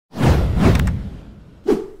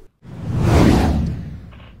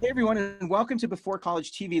everyone, and welcome to Before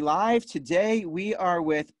College TV Live. Today we are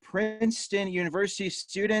with Princeton University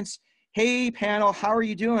students. Hey panel, how are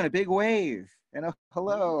you doing? A big wave and a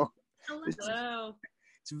hello. Hello.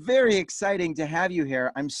 It's very exciting to have you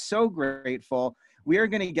here. I'm so grateful. We are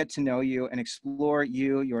going to get to know you and explore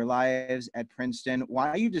you, your lives at Princeton,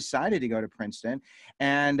 why you decided to go to Princeton,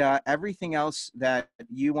 and everything else that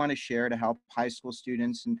you want to share to help high school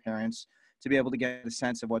students and parents to be able to get a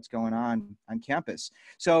sense of what's going on campus.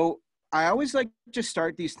 So I always like to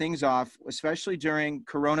start these things off, especially during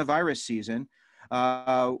coronavirus season,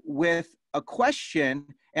 with a question.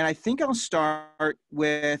 And I think I'm going to start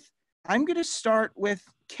with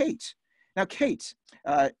Kate. Now, Kate,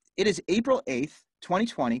 it is April 8th,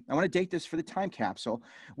 2020. I want to date this for the time capsule.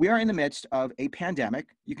 We are in the midst of a pandemic.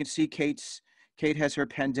 You can see Kate has her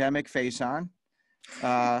pandemic face on.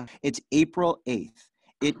 It's April 8th.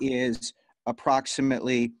 It is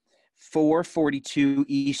approximately 4:42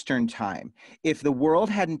 Eastern time. If the world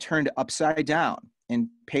hadn't turned upside down, and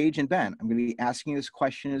Paige and Ben, I'm going to be asking you this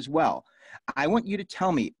question as well. I want you to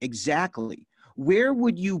tell me exactly where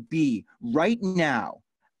would you be right now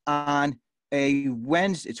on a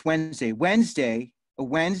Wednesday? It's Wednesday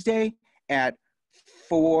at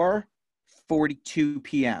 4:42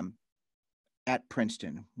 p.m. at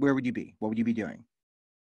Princeton. Where would you be? What would you be doing?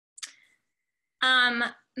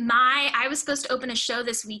 I was supposed to open a show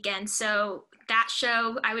this weekend, so that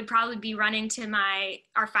show I would probably be running to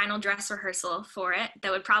our final dress rehearsal for it.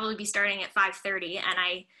 That would probably be starting at 5:30, and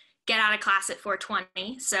I get out of class at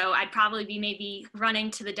 4:20. So I'd probably be maybe running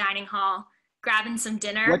to the dining hall, grabbing some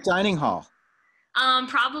dinner. What dining hall?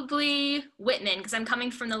 Probably Whitman, because I'm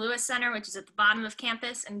coming from the Lewis Center, which is at the bottom of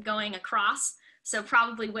campus, and going across. So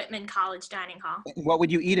probably Whitman College Dining Hall. What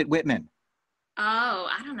would you eat at Whitman? Oh,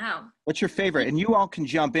 I don't know. What's your favorite? And you all can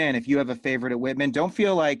jump in if you have a favorite at Whitman. Don't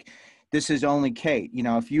feel like this is only Kate. You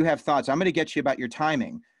know, if you have thoughts, I'm going to get you about your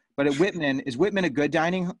timing. But at Whitman, is Whitman a good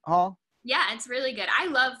dining hall? Yeah, it's really good. I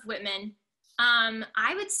love Whitman.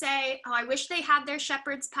 I would say, I wish they had their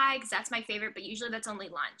shepherd's pie because that's my favorite, but usually that's only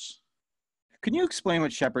lunch. Can you explain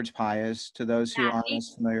what shepherd's pie is to those who aren't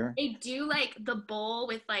as familiar? They do like the bowl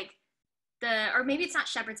with like or maybe it's not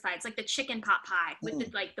shepherd's pie. It's like the chicken pot pie with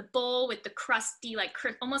the bowl with the crusty, like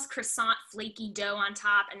almost croissant flaky dough on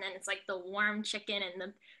top. And then it's like the warm chicken and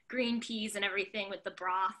the green peas and everything with the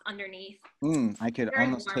broth underneath. I could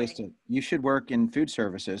almost taste it. You should work in food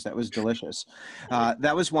services. That was delicious.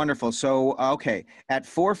 That was wonderful. So, okay. At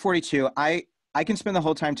 4:42, I can spend the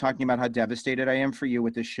whole time talking about how devastated I am for you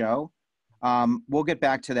with this show. We'll get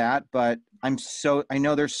back to that, but I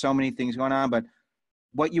know there's so many things going on, but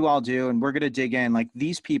what you all do, and we're going to dig in, like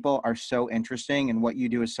these people are so interesting and what you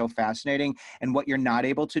do is so fascinating, and what you're not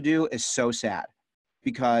able to do is so sad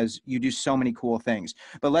because you do so many cool things.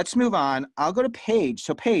 But let's move on. I'll go to Paige.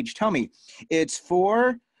 So Paige, tell me, it's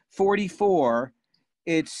 4:44.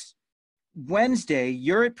 It's Wednesday.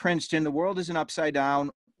 You're at Princeton. The world isn't upside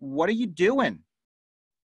down. What are you doing?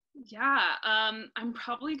 Yeah, I'm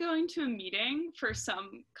probably going to a meeting for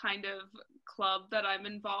some kind of club that I'm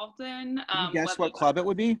involved in. Can you guess what club it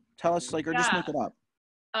would be? Tell us, or just make it up.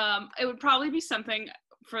 It would probably be something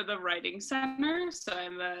for the Writing Center. So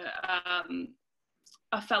I'm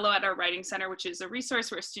a fellow at our Writing Center, which is a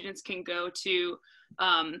resource where students can go to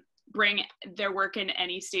bring their work in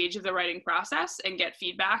any stage of the writing process and get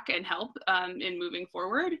feedback and help in moving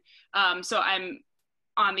forward. So I'm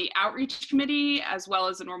on the outreach committee as well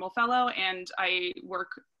as a normal fellow, and I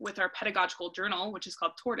work with our pedagogical journal, which is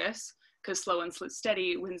called Tortoise, because slow and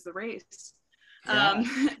steady wins the race. Yeah.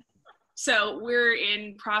 So we're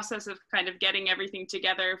in process of kind of getting everything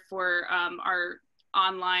together for our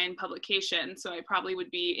online publication. So I probably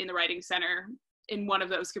would be in the Writing Center in one of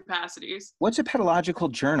those capacities. What's a pedagogical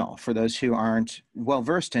journal for those who aren't well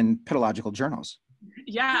versed in pedagogical journals?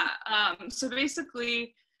 Yeah, so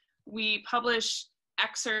basically we publish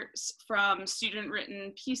excerpts from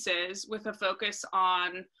student-written pieces with a focus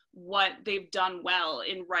on what they've done well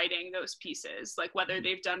in writing those pieces, like whether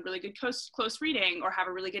they've done really good close reading or have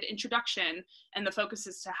a really good introduction. And the focus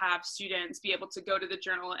is to have students be able to go to the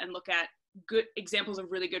journal and look at good examples of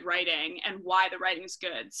really good writing and why the writing's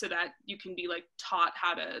good, so that you can be like taught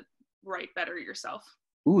how to write better yourself.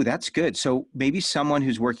 Ooh, that's good. So maybe someone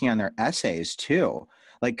who's working on their essays too.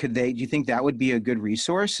 Like, do you think that would be a good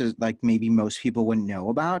resource, like maybe most people wouldn't know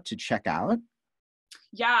about to check out?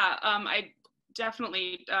 Yeah, I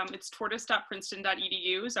definitely, it's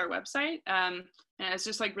tortoise.princeton.edu is our website. And it's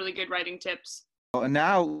just like really good writing tips. And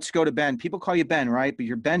now let's go to Ben. People call you Ben, right? But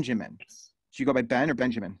you're Benjamin. Do you go by Ben or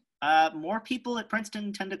Benjamin? More people at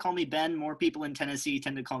Princeton tend to call me Ben. More people in Tennessee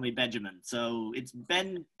tend to call me Benjamin. So it's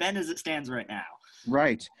Ben as it stands right now.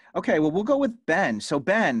 Right. Okay. Well, we'll go with Ben. So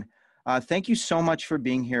Ben, thank you so much for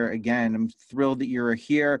being here again. I'm thrilled that you're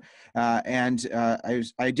here.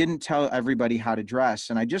 I didn't tell everybody how to dress,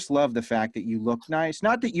 and I just love the fact that you look nice.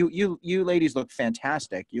 Not that you ladies look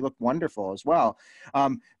fantastic. You look wonderful as well.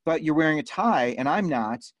 But you're wearing a tie, and I'm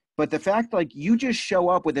not. But the fact, like, you just show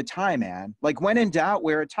up with a tie, man. Like, when in doubt,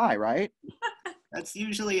 wear a tie, right? That's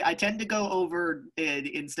usually, I tend to go over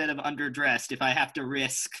instead of underdressed if I have to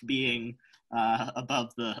risk being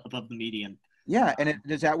above the median. Yeah, and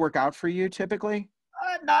does that work out for you typically?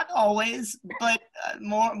 Not always, but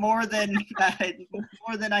more than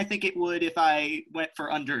I think it would if I went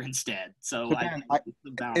for under instead. So Ben,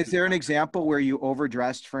 is there an example where you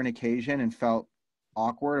overdressed for an occasion and felt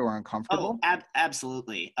awkward or uncomfortable? Oh,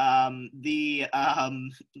 absolutely.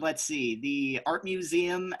 Let's see. The art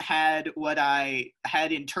museum had what I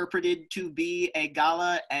had interpreted to be a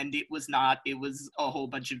gala, and it was not. It was a whole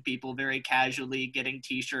bunch of people very casually getting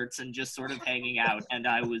t-shirts and just sort of hanging out, and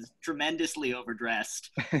I was tremendously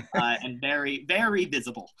overdressed and very, very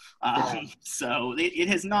visible. So it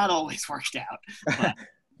has not always worked out.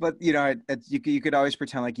 But you know, you could always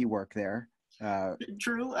pretend like you work there.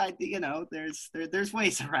 True. There's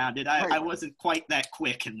ways around it. I wasn't quite that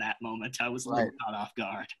quick in that moment. I was a little caught off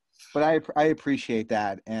guard. But I appreciate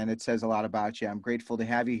that, and it says a lot about you. I'm grateful to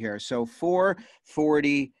have you here. So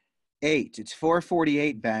 4:48. It's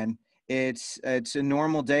 4:48, Ben. It's a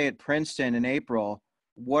normal day at Princeton in April.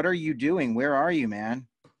 What are you doing? Where are you, man?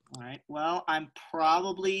 All right. Well, I'm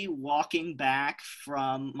probably walking back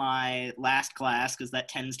from my last class because that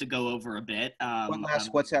tends to go over a bit.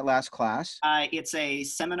 What's that last class? It's a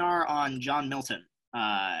seminar on John Milton.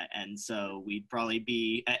 And so we'd probably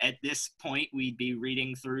be, at this point, we'd be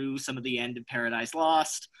reading through some of the End of Paradise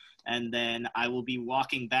Lost. And then I will be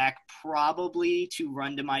walking back probably to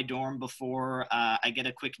run to my dorm before I get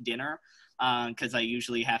a quick dinner. Because I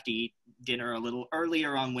usually have to eat dinner a little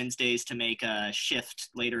earlier on Wednesdays to make a shift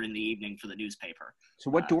later in the evening for the newspaper.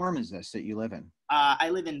 So what dorm is this that you live in? I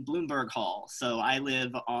live in Bloomberg Hall. So I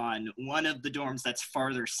live on one of the dorms that's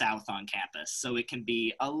farther south on campus. So it can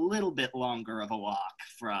be a little bit longer of a walk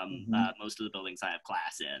from most of the buildings I have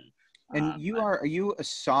class in. And are you a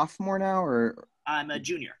sophomore now, or? I'm a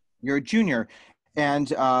junior. You're a junior.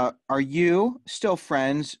 And are you still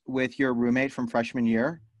friends with your roommate from freshman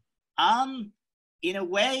year? In a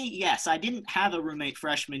way, yes. I didn't have a roommate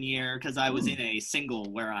freshman year because I was in a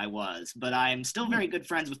single where I was, but I'm still very good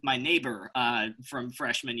friends with my neighbor from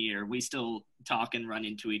freshman year. We still talk and run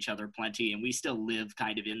into each other plenty, and we still live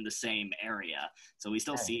kind of in the same area, so we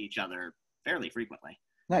still see each other fairly frequently.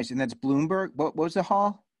 Nice. And that's Bloomberg. What was the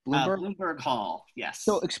hall? Bloomberg Hall, yes.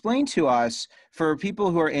 So explain to us, for people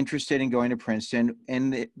who are interested in going to Princeton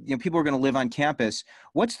and people are going to live on campus,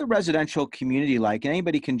 what's the residential community like? And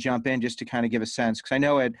anybody can jump in just to kind of give a sense, because I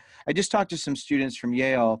know I just talked to some students from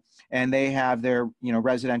Yale, and they have their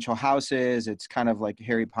residential houses. It's kind of like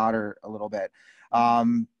Harry Potter a little bit.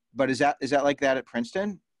 But is that like that at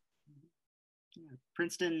Princeton?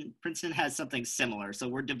 Princeton has something similar. So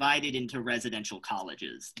we're divided into residential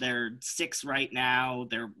colleges. There are 6 right now.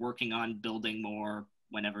 They're working on building more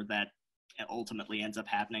whenever that ultimately ends up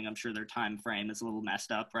happening. I'm sure their time frame is a little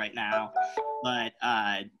messed up right now, but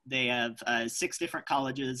they have 6 different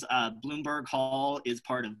colleges. Bloomberg Hall is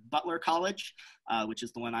part of Butler College, which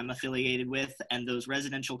is the one I'm affiliated with. And those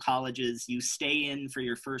residential colleges, you stay in for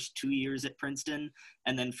your first 2 years at Princeton.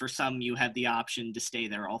 And then for some, you have the option to stay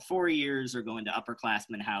there all 4 years or go into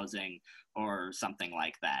upperclassmen housing or something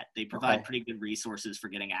like that. They provide pretty good resources for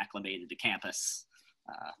getting acclimated to campus.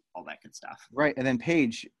 All that good stuff. Right. And then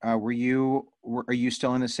Paige, are you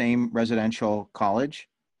still in the same residential college?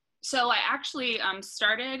 So I actually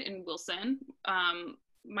started in Wilson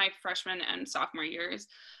my freshman and sophomore years.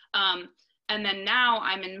 And then now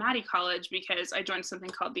I'm in Maddie College because I joined something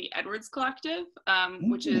called the Edwards Collective,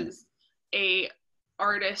 which is a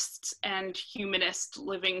artists and humanist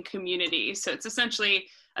living community. So it's essentially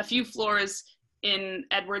a few floors in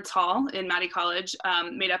Edwards Hall in Maddie College,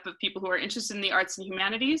 made up of people who are interested in the arts and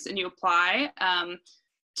humanities, and you apply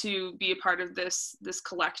to be a part of this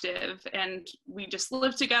collective. And we just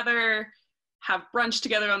live together, have brunch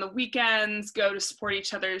together on the weekends, go to support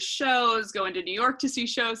each other's shows, go into New York to see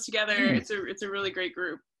shows together. It's a really great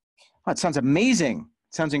group. Oh, it sounds amazing.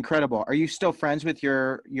 It sounds incredible. Are you still friends with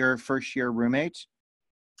your first year roommates?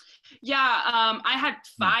 Yeah, I had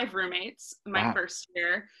 5 roommates my first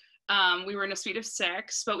year. We were in a suite of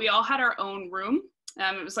 6, but we all had our own room.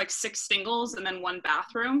 It was like 6 singles and then 1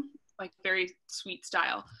 bathroom, like very sweet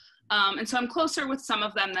style. And so I'm closer with some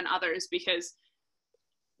of them than others because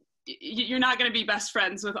you're not going to be best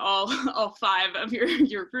friends with all 5 of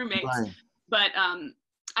your roommates. Right. But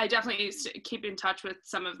I definitely keep in touch with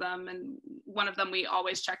some of them, and one of them we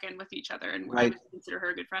always check in with each other, and I would consider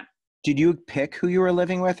her a good friend. Did you pick who you were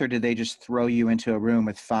living with, or did they just throw you into a room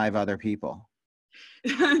with 5 other people?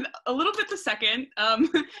 A little bit the second.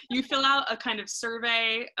 You fill out a kind of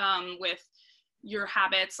survey with your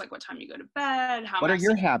habits, like what time you go to bed. What are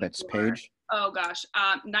your habits, Paige? Oh gosh,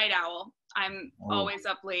 night owl. I'm always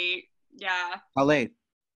up late. Yeah. How late?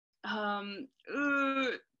 2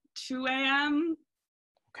 a.m.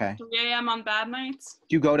 Okay. 3 a.m. on bad nights.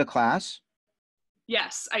 Do you go to class?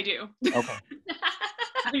 Yes, I do. Okay.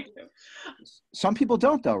 I do. Some people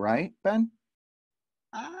don't, though, right, Ben?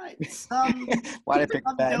 Why did I pick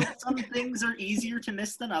Ben? Some things are easier to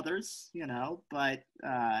miss than others, but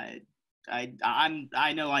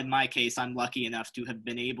I know in my case, I'm lucky enough to have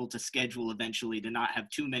been able to schedule eventually to not have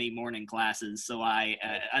too many morning classes. So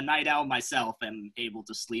a night owl myself, am able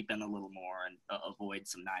to sleep in a little more and avoid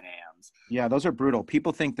some 9 a.m.s. Yeah, those are brutal.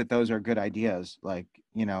 People think that those are good ideas. Like,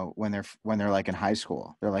 when they're like in high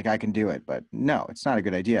school, they're like, I can do it, but no, it's not a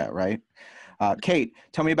good idea. Right. Kate,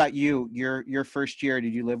 tell me about you. Your first year,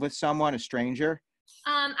 did you live with someone, a stranger?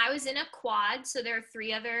 I was in a quad. So there are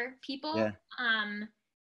 3 other people. Yeah.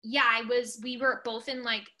 Yeah, we were both in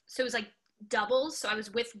so it was like doubles. So I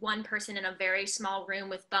was with one person in a very small room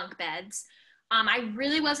with bunk beds. I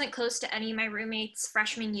really wasn't close to any of my roommates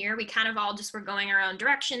freshman year. We kind of all just were going our own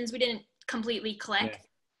directions. We didn't completely click.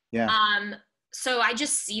 Yeah. So I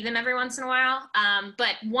just see them every once in a while.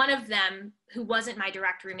 But one of them, who wasn't my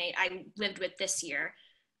direct roommate, I lived with this year.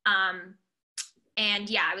 And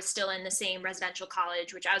yeah, I was still in the same residential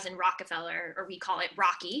college, which I was in Rockefeller, or we call it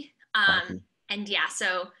Rocky. Rocky. And yeah,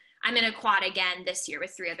 so I'm in a quad again this year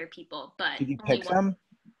with 3 other people, but did you pick them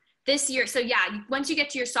this year? So yeah, once you get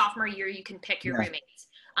to your sophomore year, you can pick your roommates.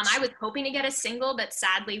 I was hoping to get a single, but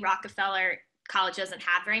sadly Rockefeller College doesn't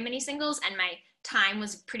have very many singles, and my time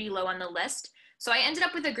was pretty low on the list. So I ended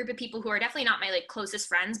up with a group of people who are definitely not my closest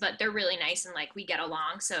friends, but they're really nice and we get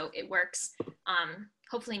along, so it works.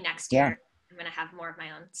 Hopefully next year I'm gonna have more of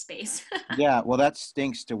my own space. Yeah, well, that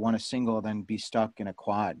stinks to want a single then be stuck in a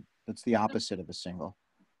quad. That's the opposite of a single.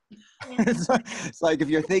 Yeah. It's like if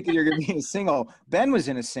you're thinking you're going to be in a single. Ben was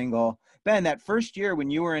in a single. Ben, that first year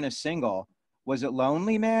when you were in a single, was it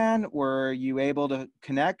lonely, man? Were you able to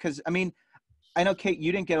connect? Because, I know, Kate,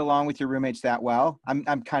 you didn't get along with your roommates that well. I'm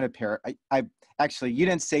kind of I actually, you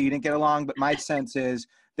didn't say you didn't get along, but my sense is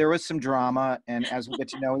there was some drama. And as we get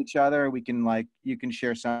to know each other, we can you can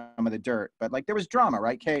share some of the dirt. But there was drama,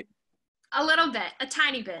 right, Kate? A little bit, a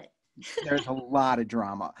tiny bit. There's a lot of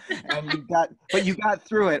drama, and you got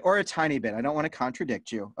through it, or a tiny bit. I don't want to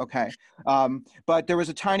contradict you. Okay. But there was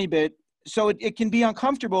a tiny bit. So it can be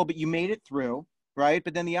uncomfortable, but you made it through, right?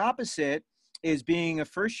 But then the opposite is being a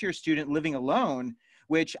first year student living alone,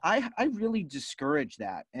 which I really discourage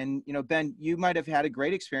that. And, Ben, you might have had a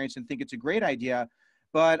great experience and think it's a great idea,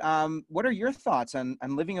 but what are your thoughts on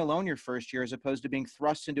living alone your first year as opposed to being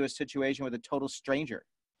thrust into a situation with a total stranger?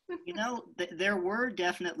 There were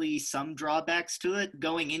definitely some drawbacks to it.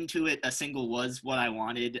 Going into it, a single was what I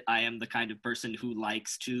wanted. I am the kind of person who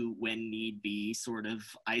likes to, when need be, sort of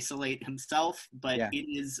isolate himself, but It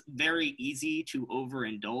is very easy to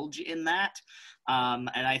overindulge in that. And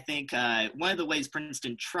I think one of the ways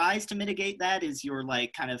Princeton tries to mitigate that is your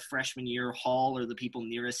kind of freshman year hall, or the people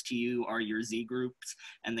nearest to you are your Z groups,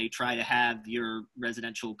 and they try to have your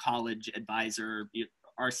residential college advisor, your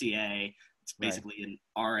RCA, it's basically an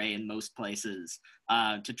RA in most places,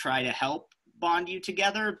 to try to help bond you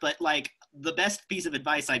together. But the best piece of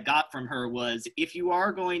advice I got from her was, if you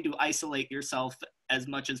are going to isolate yourself as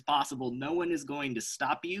much as possible, no one is going to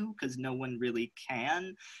stop you, because no one really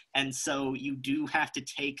can. And so you do have to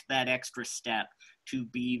take that extra step to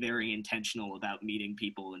be very intentional about meeting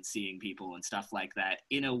people and seeing people and stuff like that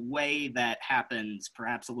in a way that happens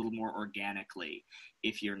perhaps a little more organically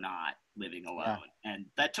if you're not living alone. Yeah. And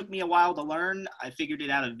that took me a while to learn. I figured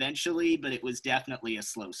it out eventually, but it was definitely a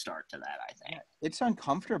slow start to that, I think. It's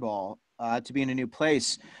uncomfortable to be in a new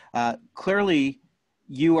place. Clearly,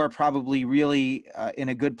 you are probably really in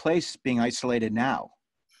a good place being isolated now.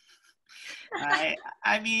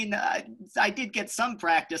 I mean, I did get some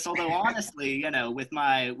practice, although honestly, with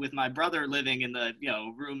my brother living in the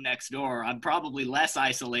room next door, I'm probably less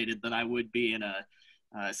isolated than I would be in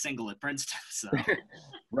a single at Princeton. So.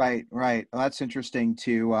 Right. Well, that's interesting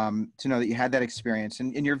to know that you had that experience,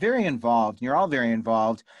 and you're very involved. You're all very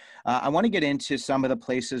involved. I want to get into some of the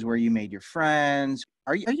places where you made your friends.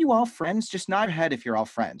 Are you all friends? Just nod your head if you're all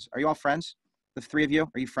friends. Are you all friends? The three of you?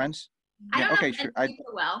 Are you friends? I Yeah. don't Okay. know Ben Sure.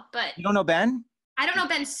 super well, but You don't know Ben? I don't know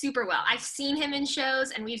Ben super well. I've seen him in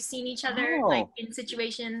shows, and we've seen each other like Oh, in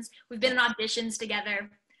situations. We've been in auditions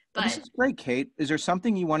together, well, this but is great, Kate. Is there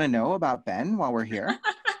something you want to know about Ben while we're here?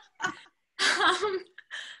 um,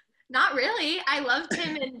 not really. I loved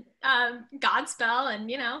him in Godspell, and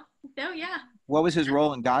no, yeah. What was his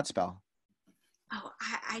role in Godspell? Oh,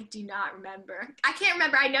 I do not remember. I can't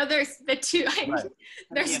remember. I know there's the two. Right.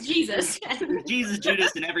 There's Yeah, Jesus. there's Jesus,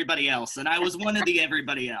 Judas, and everybody else, and I was one of the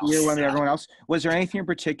everybody else. You're one of everyone else. Was there anything in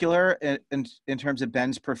particular in terms of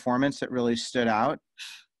Ben's performance that really stood out?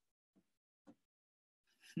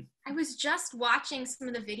 I was just watching some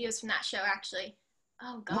of the videos from that show, actually.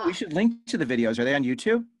 Oh, Oh, God. we should link to the videos. Are they on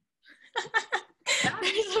YouTube?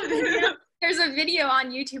 There's a video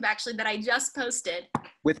on YouTube, actually, that I just posted.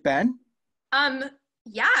 With Ben?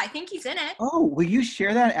 Yeah, I think he's in it. Oh, will you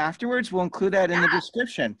share that afterwards? We'll include that in the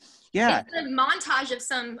description. Yeah. It's a montage of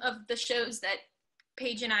some of the shows that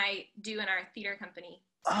Paige and I do in our theater company.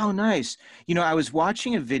 Oh, nice. I was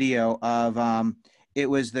watching a video of what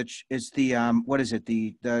is it?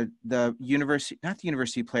 The university, not the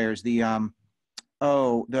university players, what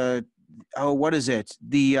is it?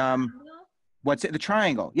 What's it? The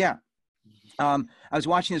triangle. Yeah. I was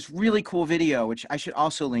watching this really cool video, which I should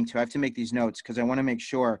also link to. I have to make these notes because I want to make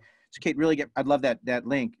sure. So Kate, I'd love that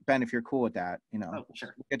link. Ben, if you're cool with that, Oh,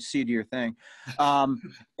 sure. get to see you do your thing.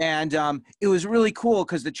 It was really cool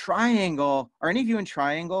because the triangle, are any of you in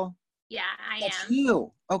triangle? Yeah, I That's am.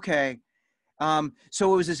 you. Okay.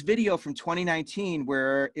 So it was this video from 2019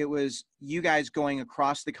 where it was you guys going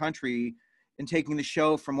across the country and taking the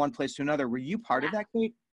show from one place to another. Were you part of that,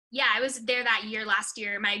 Kate? Yeah, I was there that year, last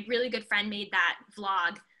year. My really good friend made that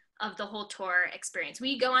vlog of the whole tour experience.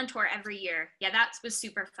 We go on tour every year. Yeah, that was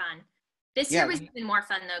super fun. This year was even more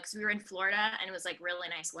fun, though, because we were in Florida, and it was, like, really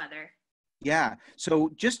nice weather. Yeah.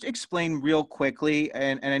 So just explain real quickly,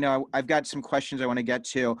 and I know I've got some questions I want to get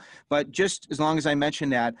to, but just as long as I mention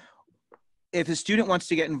that, if a student wants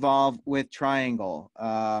to get involved with Triangle,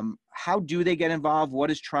 how do they get involved? What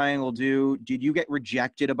does Triangle do? Did you get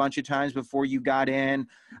rejected a bunch of times before you got in?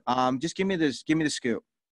 Just give me the scoop.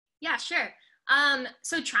 Yeah, sure.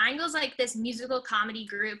 So Triangle's like this musical comedy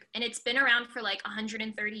group, and it's been around for like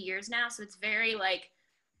 130 years now. So it's very like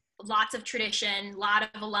lots of tradition, a lot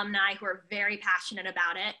of alumni who are very passionate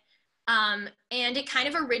about it. And it kind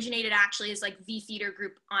of originated actually as like the theater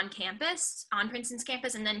group on campus, on Princeton's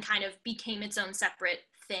campus, and then kind of became its own separate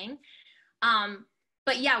thing.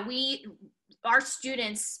 But yeah, our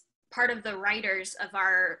students, part of the writers of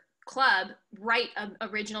our club, write an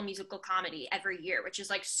original musical comedy every year, which is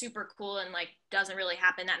like super cool and like doesn't really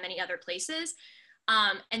happen that many other places.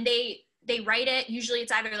 And they write it. Usually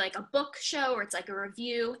it's either like a book show or it's like a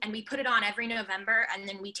review, and we put it on every November, and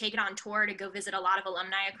then we take it on tour to go visit a lot of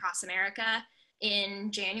alumni across America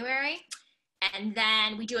in January. And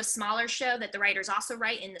then we do a smaller show that the writers also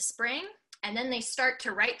write in the spring. And then they start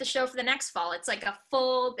to write the show for the next fall. It's like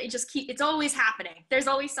it's always happening. There's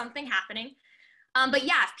always something happening. But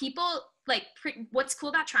yeah, if people what's cool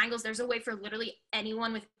about Triangles, there's a way for literally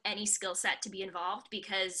anyone with any skill set to be involved,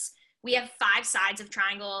 because we have 5 sides of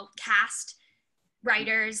Triangle: cast,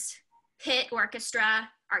 writers, pit, orchestra,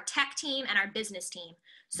 our tech team, and our business team.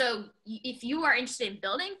 So if you are interested in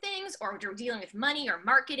building things, or you're dealing with money or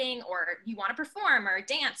marketing, or you want to perform or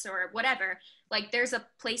dance or whatever, like there's a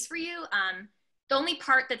place for you. The only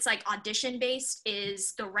part that's like audition based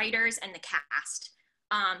is the writers and the cast.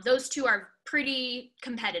 Those two are pretty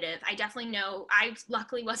competitive. I definitely know, I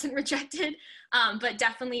luckily wasn't rejected, but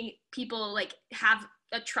definitely people like have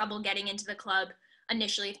a trouble getting into the club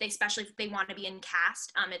initially, especially if they want to be in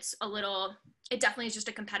cast. It definitely is just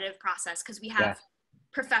a competitive process, because we have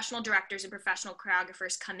professional directors and professional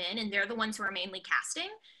choreographers come in, and they're the ones who are mainly casting.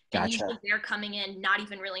 And usually they're coming in not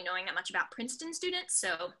even really knowing that much about Princeton students.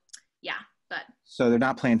 So yeah, but. So they're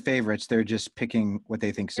not playing favorites. They're just picking what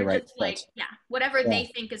they think is the right fit. Whatever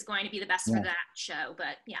they think is going to be the best for that show,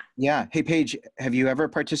 but yeah. Yeah. Hey, Paige, have you ever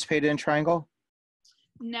participated in Triangle?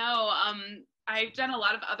 No, I've done a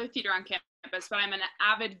lot of other theater on campus, but I'm an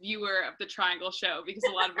avid viewer of the Triangle show because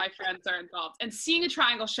a lot of my friends are involved. And seeing a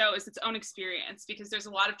Triangle show is its own experience, because there's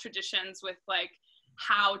a lot of traditions with like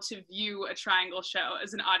how to view a Triangle show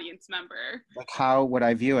as an audience member. Like, how would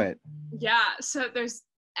I view it? Yeah, so there's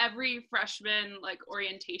every freshman like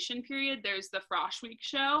orientation period, there's the Frosh Week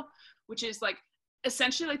show, which is like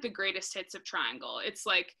essentially like the greatest hits of Triangle. It's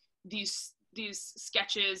like these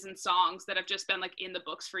sketches and songs that have just been like in the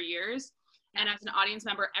books for years. And as an audience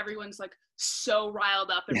member, everyone's like so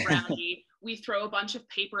riled up and rowdy. We throw a bunch of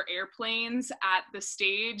paper airplanes at the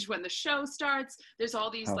stage when the show starts. There's all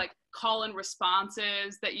these like call and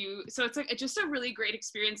responses that so it's like just a really great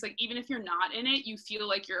experience. Like even if you're not in it, you feel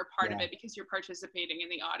like you're a part of it because you're participating in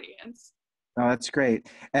the audience. Oh, that's great.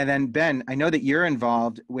 And then Ben, I know that you're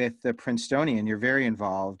involved with the Princetonian. You're very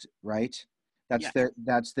involved, right? That's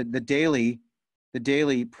the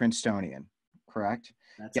daily Princetonian, correct?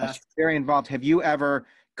 That's Yes, us. very involved. Have you ever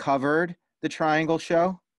covered the Triangle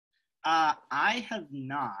Show? I have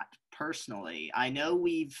not personally. I know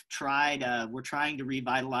we've tried, we're trying to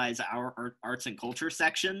revitalize our arts and culture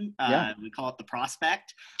section. We call it The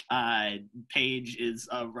Prospect. Paige is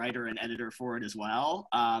a writer and editor for it as well.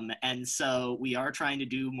 And so we are trying to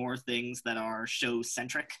do more things that are show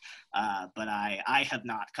centric, but I have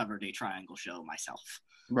not covered a Triangle show myself.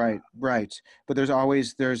 Right. But there's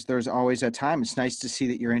always a time. It's nice to see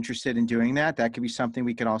that you're interested in doing that. That could be something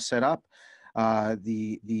we could all set up.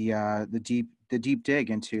 The deep dig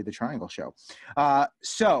into the Triangle Show.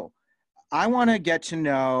 So I want to get to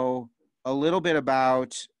know a little bit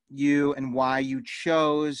about you and why you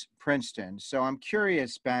chose Princeton. So I'm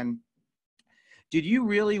curious, Ben, did you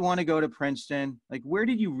really want to go to Princeton? Like, where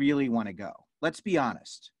did you really want to go? Let's be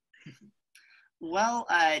honest. Well,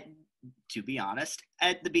 to be honest,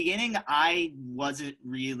 at the beginning, I didn't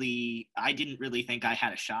really think I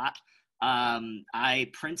had a shot.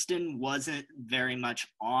 Princeton wasn't very much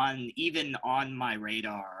even on my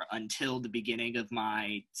radar until the beginning of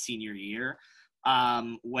my senior year,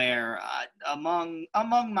 where among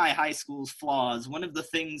my high school's flaws, one of the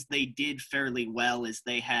things they did fairly well is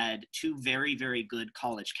they had two very, very good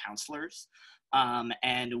college counselors.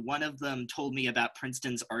 And one of them told me about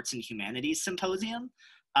Princeton's Arts and Humanities Symposium.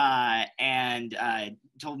 And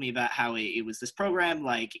told me about how it was this program,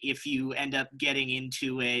 like if you end up getting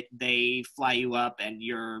into it, they fly you up and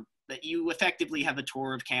you effectively have a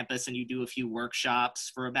tour of campus and you do a few workshops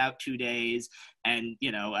for about 2 days. And,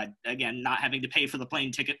 again, not having to pay for the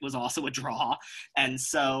plane ticket was also a draw. And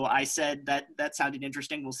so I said that sounded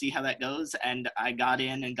interesting. We'll see how that goes. And I got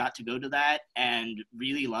in and got to go to that and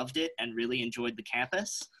really loved it and really enjoyed the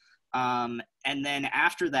campus. And then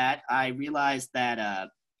after that, I realized that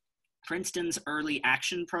Princeton's early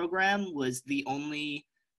action program was the only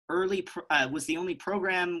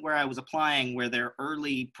program where I was applying where their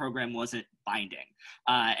early program wasn't binding.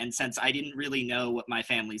 And since I didn't really know what my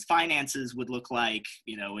family's finances would look like,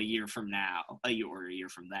 a year from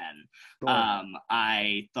then,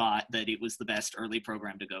 I thought that it was the best early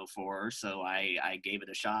program to go for. So I gave it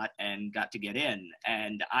a shot and got to get in.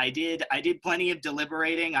 And I did plenty of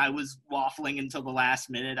deliberating. I was waffling until the last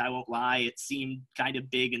minute. I won't lie. It seemed kind of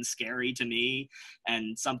big and scary to me,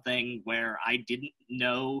 and something where I didn't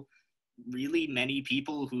know really many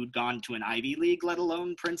people who'd gone to an Ivy League, let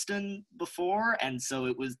alone Princeton, before. And so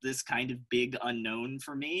it was this kind of big unknown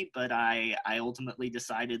for me, but I ultimately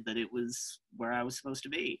decided that it was where I was supposed to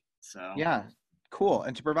be. So yeah, cool.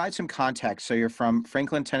 And to provide some context, so you're from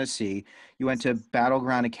Franklin, Tennessee. You went to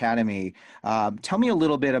Battleground Academy. Tell me a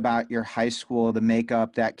little bit about your high school, the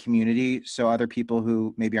makeup, that community, so other people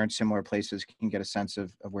who maybe aren't similar places can get a sense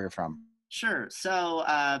of where you're from. Sure. So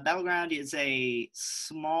Battleground is a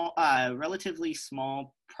relatively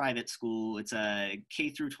small private school. It's a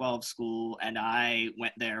K through 12 school, and I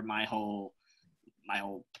went there my whole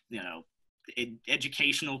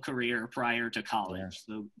educational career prior to college.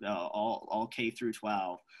 Yeah. So all K through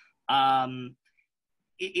 12.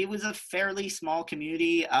 It was a fairly small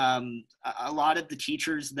community. A lot of the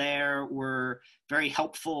teachers there were very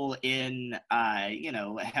helpful in,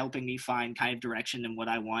 helping me find kind of direction and what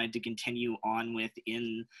I wanted to continue on with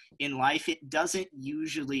in life. It doesn't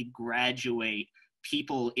usually graduate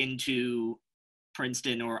people into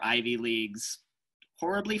Princeton or Ivy Leagues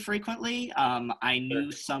horribly frequently. I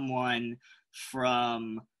knew someone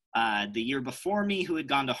from the year before me who had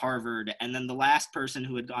gone to Harvard, and then the last person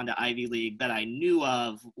who had gone to Ivy League that I knew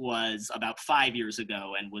of was about 5 years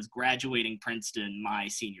ago and was graduating Princeton my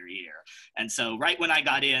senior year. And so right when I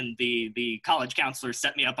got in, the college counselor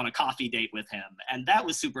set me up on a coffee date with him, and that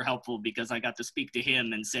was super helpful because I got to speak to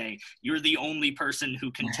him and say, "You're the only person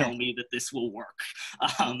who can tell me that this will work.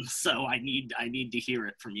 So I need to hear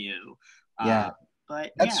it from you." Yeah.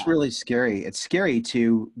 But that's really scary. It's scary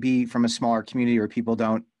to be from a smaller community where people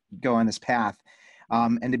don't go on this path,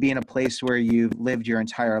 and to be in a place where you've lived your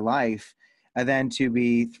entire life, and then to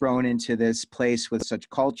be thrown into this place with such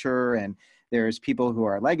culture, and there's people who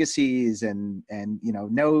are legacies and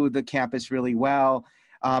know the campus really well.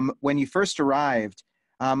 When you first arrived,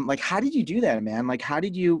 like, how did you do that, man? Like, how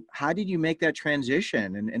did you make that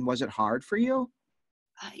transition, and was it hard for you?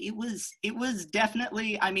 It was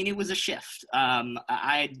definitely, I mean, it was a shift.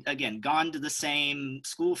 I'd, again, gone to the same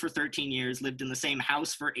school for 13 years, lived in the same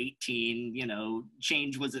house for 18,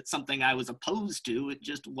 change wasn't something I was opposed to. It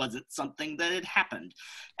just wasn't something that had happened.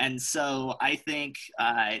 And so I think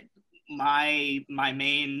my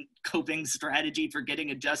main coping strategy for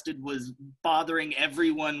getting adjusted was bothering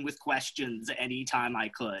everyone with questions anytime I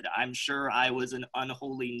could. I'm sure I was an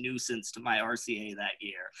unholy nuisance to my RCA that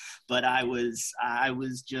year, but I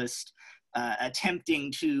was just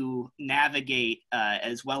attempting to navigate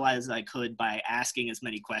as well as I could by asking as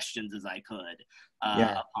many questions as I could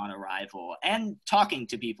upon arrival and talking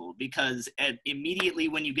to people, because immediately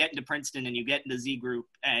when you get into Princeton and you get into Z Group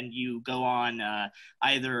and you go on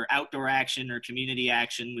either outdoor action or community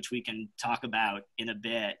action, which we can talk about in a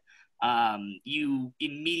bit, you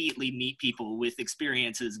immediately meet people with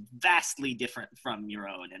experiences vastly different from your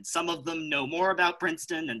own. And some of them know more about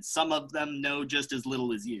Princeton and some of them know just as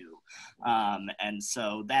little as you. And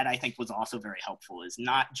so that, I think, was also very helpful, is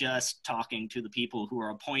not just talking to the people who are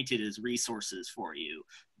appointed as resources for you,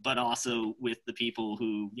 but also with the people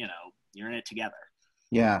who, you're in it together.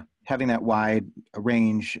 Yeah, having that wide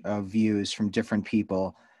range of views from different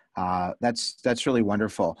people, that's really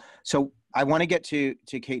wonderful. So I want to get to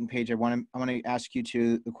Kate and Paige. I want to ask you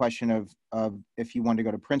the question of if you want to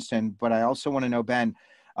go to Princeton, but I also want to know, Ben,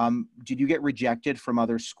 did you get rejected from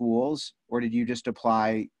other schools, or did you just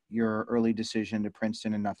apply your early decision to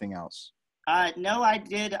Princeton and nothing else? No, I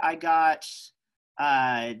did. I got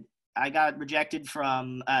rejected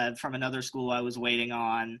from another school I was waiting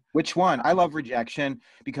on. Which one? I love rejection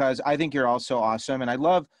because I think you're also awesome, and I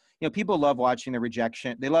love. People love watching the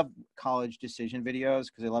rejection. They love college decision videos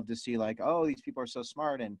because they love to see like, oh, these people are so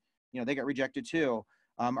smart and, they got rejected too.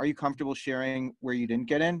 Are you comfortable sharing where you didn't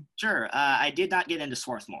get in? Sure. I did not get into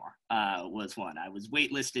Swarthmore, was one. I was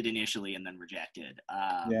waitlisted initially and then rejected.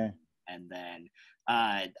 And then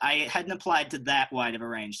I hadn't applied to that wide of a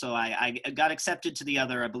range. So I got accepted to the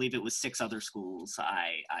other, I believe it was 6 other schools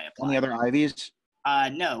I applied. Any other Ivies?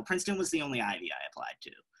 No, Princeton was the only Ivy I applied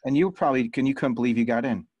to. And you couldn't believe you got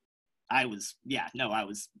in. I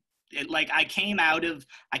came out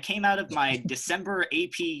of my December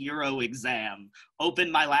AP Euro exam,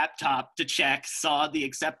 opened my laptop to check, saw the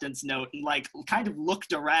acceptance note, and kind of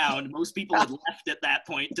looked around. Most people had left at that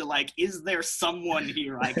point to is there someone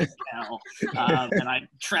here I can tell? And I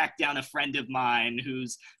tracked down a friend of mine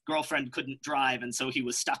whose girlfriend couldn't drive, and so he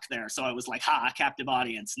was stuck there. So I was like, captive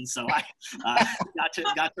audience. And so I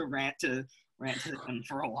got to rant to him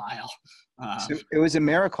for a while. So it was a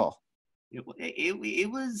miracle. It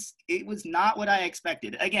was not what I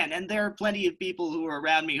expected. Again, and there are plenty of people who are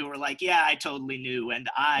around me who are like, yeah, I totally knew, and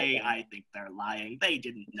I think they're lying. They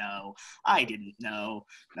didn't know. I didn't know.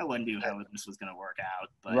 No one knew how this was going to work out.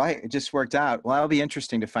 But. Right, it just worked out. Well, that'll be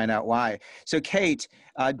interesting to find out why. So, Kate,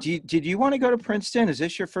 did you want to go to Princeton? Is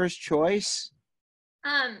this your first choice?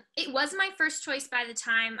 It was my first choice by the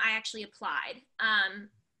time I actually applied.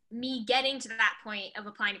 Me getting to that point of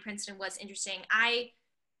applying to Princeton was interesting. I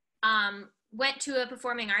went to a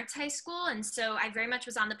performing arts high school, and so I very much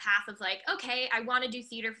was on the path of okay, I want to do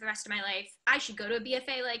theater for the rest of my life. I should go to a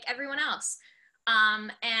BFA like everyone else.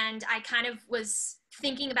 And I kind of was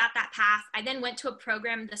thinking about that path. I then went to a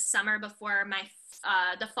program the summer before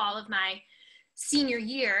the fall of my senior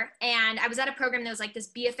year, and I was at a program that was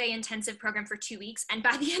this BFA intensive program for 2 weeks, and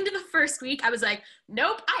by the end of the first week I was like,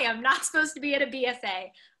 nope, I am not supposed to be at a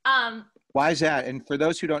BFA. Why is that? And for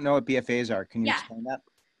those who don't know what BFAs are, can you explain that?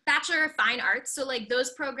 Bachelor of Fine Arts. So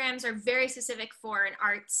those programs are very specific for an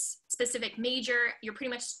arts specific major. You're pretty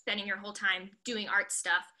much spending your whole time doing art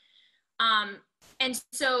stuff. And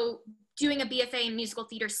so doing a BFA in musical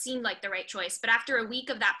theater seemed like the right choice. But after a week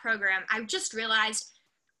of that program, I just realized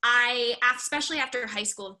especially after high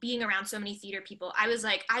school, being around so many theater people, I was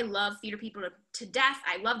like, I love theater people to death.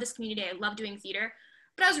 I love this community. I love doing theater.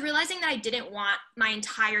 But I was realizing that I didn't want my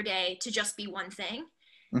entire day to just be one thing.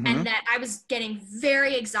 Mm-hmm. And that I was getting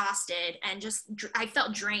very exhausted and I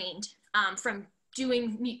felt drained from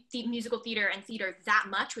doing musical theater and theater that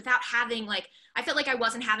much without having I felt like I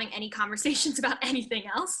wasn't having any conversations about anything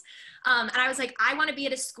else. And I was like, I want to be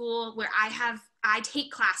at a school where I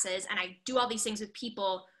take classes and I do all these things with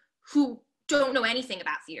people who don't know anything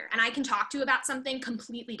about theater and I can talk to about something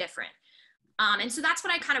completely different. And so that's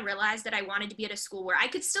when I kind of realized that I wanted to be at a school where I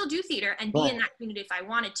could still do theater and be in that community if I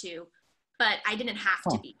wanted to, but I didn't have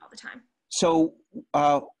to be all the time. So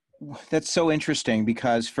that's so interesting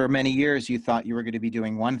because for many years you thought you were going to be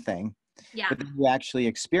doing one thing, but then you actually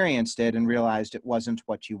experienced it and realized it wasn't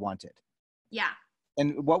what you wanted. Yeah.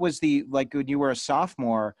 And what was when you were a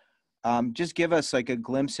sophomore, just give us a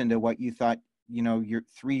glimpse into what you thought you know, you're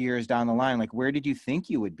 3 years down the line, like where did you think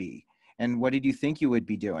you would be? And what did you think you would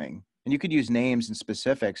be doing? And you could use names and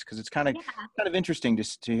specifics because it's kind of interesting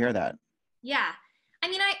just to hear that. Yeah. I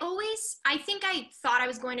mean, I think I thought I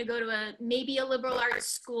was going to go to maybe a liberal arts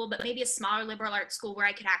school, but maybe a smaller liberal arts school where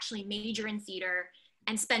I could actually major in theater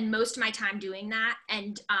and spend most of my time doing that.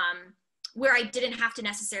 And where I didn't have to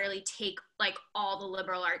necessarily take like all the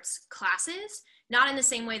liberal arts classes, not in the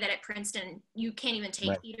same way that at Princeton, you can't even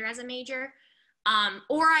take theater as a major.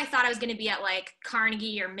 Or I thought I was going to be at like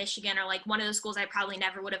Carnegie or Michigan or like one of those schools I probably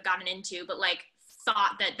never would have gotten into, but like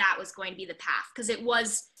thought that that was going to be the path because it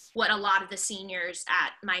was what a lot of the seniors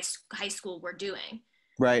at my high school were doing.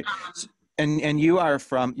 Right. And you're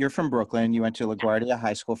from Brooklyn. You went to LaGuardia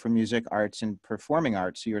High School for Music, Arts, and Performing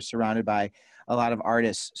Arts. So you were surrounded by a lot of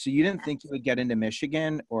artists. So you didn't think you would get into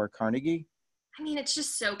Michigan or Carnegie? I mean, it's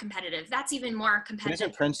just so competitive. That's even more competitive.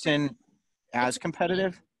 Isn't Princeton as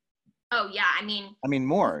competitive? Oh yeah, I mean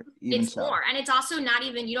more. It's more, and it's also not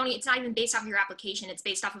even it's not even based off of your application. It's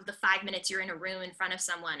based off of the 5 minutes you're in a room in front of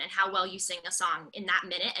someone and how well you sing a song in that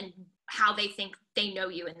minute and how they think they know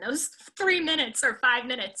you in those 3 minutes or 5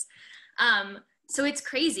 minutes. So it's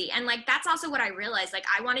crazy, and like that's also what I realized. Like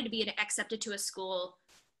I wanted to be accepted to a school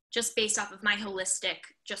just based off of my holistic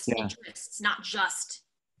interests, not just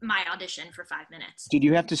my audition for 5 minutes. Did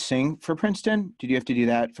you have to sing for Princeton? Did you have to do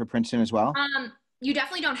that for Princeton as well? You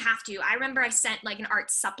definitely don't have to. I remember I sent like an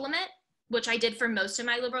arts supplement, which I did for most of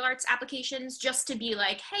my liberal arts applications, just to be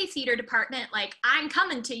like, hey, theater department, like I'm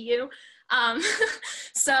coming to you.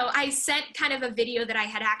 So I sent kind of a video that I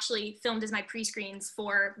had actually filmed as my pre-screens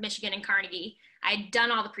for Michigan and Carnegie. I had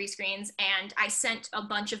done all the pre-screens and I sent a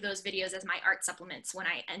bunch of those videos as my art supplements when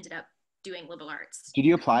I ended up doing liberal arts. Did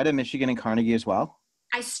you apply to Michigan and Carnegie as well?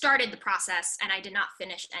 I started the process and I did not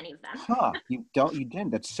finish any of them. Huh, you didn't.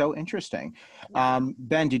 That's so interesting.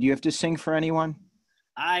 Ben, did you have to sing for anyone?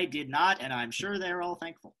 I did not, and I'm sure they're all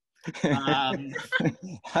thankful. Not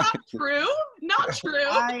true.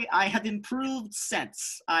 I have improved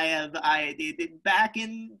since. Back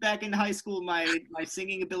in high school, my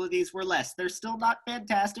singing abilities were less. They're still not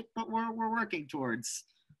fantastic, but we're working towards.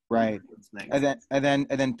 Right. And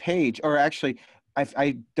then Paige, or actually,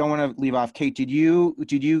 I don't want to leave off Kate. Did you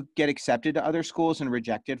get accepted to other schools and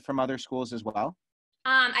rejected from other schools as well?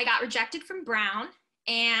 I got rejected from Brown,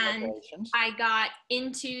 and I got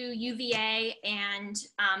into UVA and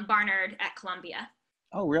Barnard at Columbia.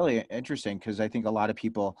 Oh, really? Interesting. Because I think a lot of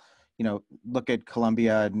people, look at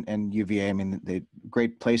Columbia and UVA. I mean, they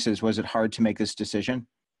great places. Was it hard to make this decision?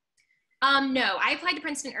 No, I applied to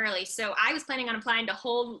Princeton early. So I was planning on applying to a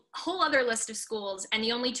whole other list of schools. And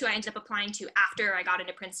the only two I ended up applying to after I got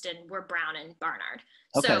into Princeton were Brown and Barnard.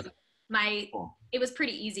 Okay. So it was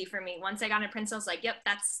pretty easy for me. Once I got into Princeton, I was like, yep,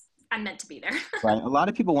 I'm meant to be there. Right. A lot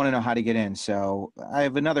of people want to know how to get in. So I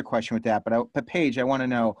have another question with that, but Paige, I want to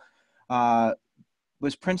know,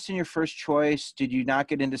 was Princeton your first choice? Did you not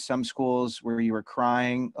get into some schools where you were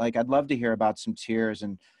crying? Like, I'd love to hear about some tears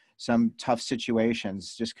and some tough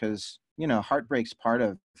situations, just because, heartbreak's part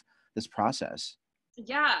of this process.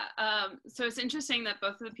 Yeah. So it's interesting that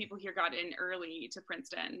both of the people here got in early to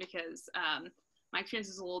Princeton because my experience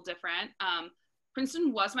is a little different.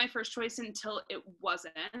 Princeton was my first choice until it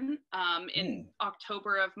wasn't. In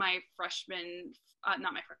October of my in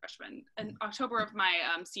October of my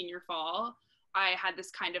senior fall, I had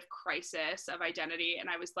this kind of crisis of identity. And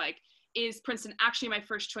I was like, is Princeton actually my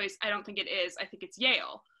first choice? I don't think it is. I think it's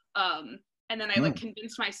Yale. And then I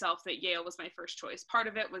convinced myself that Yale was my first choice. Part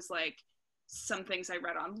of it was like some things I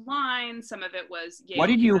read online. Some of it was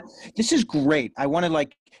Yale. This is great. I want to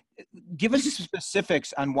give us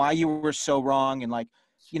specifics on why you were so wrong. And I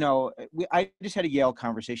just had a Yale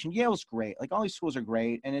conversation. Yale's great. Like all these schools are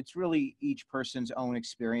great. And it's really each person's own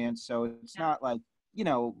experience. So it's not like,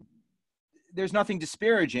 there's nothing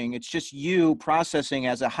disparaging. It's just you processing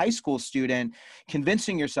as a high school student,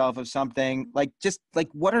 convincing yourself of something.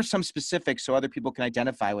 What are some specifics so other people can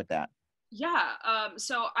identify with that? Yeah.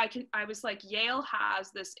 So I was like, Yale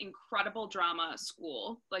has this incredible drama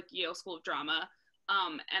school, like Yale School of Drama.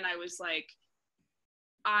 And I was like,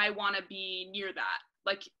 I want to be near that.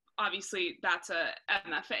 Like, obviously that's a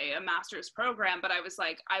MFA, a master's program, but I was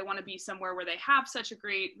like, I want to be somewhere where they have such a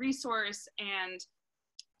great resource. And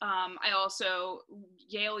I also,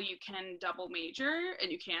 Yale, you can double major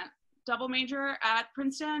and you can't double major at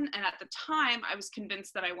Princeton. And at the time I was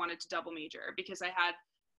convinced that I wanted to double major because I had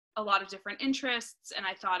a lot of different interests and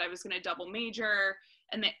I thought I was going to double major.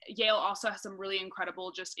 And Yale also has some really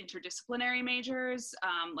incredible just interdisciplinary majors,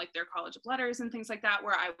 like their College of Letters and things like that,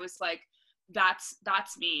 where I was like, that's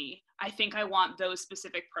me. I think I want those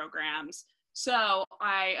specific programs. So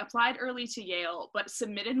I applied early to Yale, but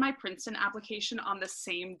submitted my Princeton application on the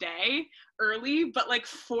same day early, but like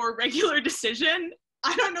for regular decision.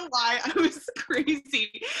 I don't know why. I was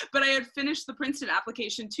crazy, but I had finished the Princeton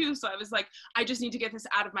application too. So I was like, I just need to get this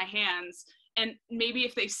out of my hands. And maybe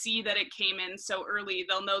if they see that it came in so early,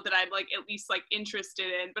 they'll know that I'm like at least like interested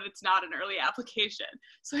in, but it's not an early application.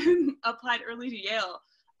 So I applied early to Yale,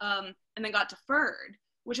 and then got deferred,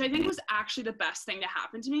 which I think was actually the best thing to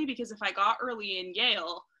happen to me, because if I got early in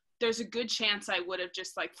Yale, there's a good chance I would have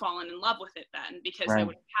just like fallen in love with it then, because I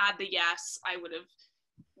would have had the yes, I would have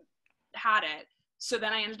had it. So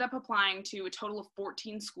then I ended up applying to a total of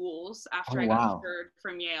 14 schools after I got deferred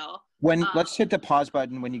from Yale. Let's hit the pause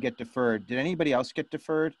button when you get deferred. Did anybody else get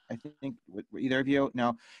deferred? I think either of you?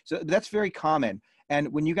 No. So that's very common.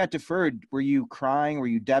 And when you got deferred, were you crying? Were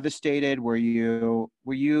you devastated? Were you,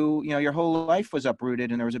 your whole life was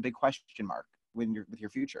uprooted and there was a big question mark with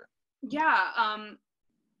your future? Yeah.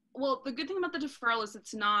 Well, the good thing about the deferral is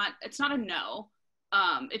it's not a no.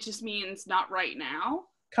 It just means not right now.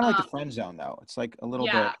 Kind of like the friend zone, though. It's like a little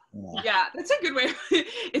bit. Yeah, that's a good way.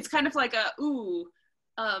 It's kind of like we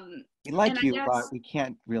like you, but we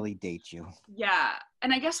can't really date you. Yeah,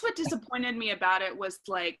 and I guess what disappointed me about it was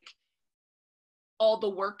like all the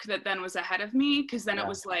work that then was ahead of me, because then it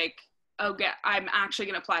was like, okay, I'm actually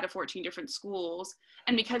going to apply to 14 different schools,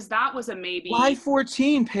 and because that was a maybe. Why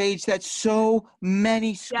 14, Paige? That's so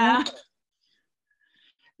many schools. Yeah.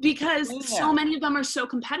 Because so many of them are so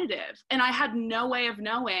competitive, and I had no way of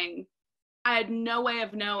knowing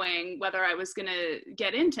whether I was going to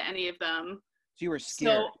get into any of them. So you were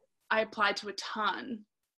scared. So I applied to a ton.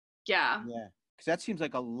 Yeah. Yeah. Because that seems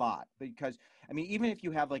like a lot, because I mean, even if you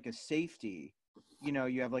have like a safety,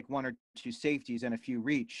 you have like 1 or 2 safeties and a few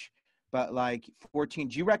reach, but like 14,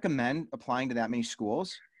 do you recommend applying to that many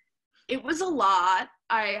schools? It was a lot.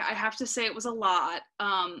 I have to say it was a lot.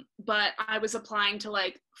 But I was applying to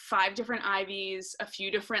like 5 different Ivies, a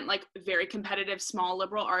few different like very competitive small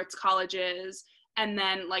liberal arts colleges. And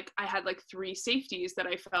then like I had like 3 safeties that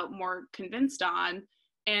I felt more convinced on.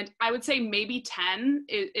 And I would say maybe 10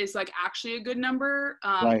 is like actually a good number.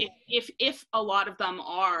 If a lot of them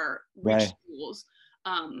are rich schools.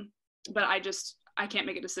 But I can't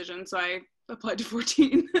make a decision. So I applied to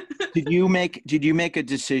 14. Did you make a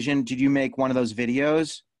decision? Did you make one of those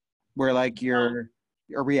videos where like a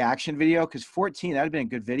reaction video? Because 14, that'd have been a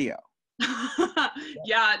good video.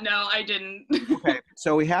 Yeah, no, I didn't. Okay,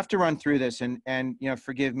 so we have to run through this, and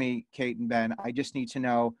forgive me, Kate and Ben. I just need to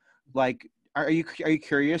know, like, are you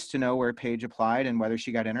curious to know where Paige applied and whether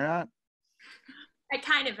she got in or not? I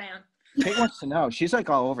kind of am. Kate wants to know. She's like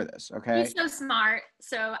all over this. Okay. She's so smart.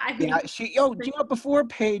 So I think. Yeah.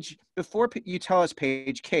 Before you tell us,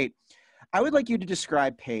 Paige, Kate, I would like you to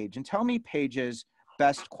describe Paige and tell me Paige's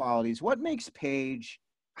best qualities. What makes Paige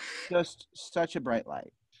just such a bright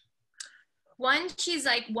light? One, she's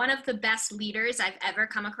like one of the best leaders I've ever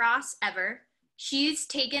come across, ever. She's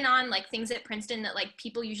taken on like things at Princeton that like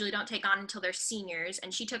people usually don't take on until they're seniors,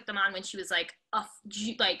 and she took them on when she was like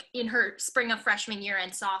in her spring of freshman year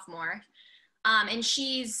and sophomore. And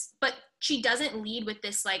she doesn't lead with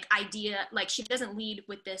this like idea, like she doesn't lead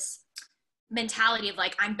with this mentality of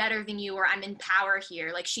like I'm better than you or I'm in power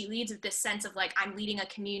here. Like she leads with this sense of like I'm leading a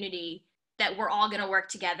community that we're all going to work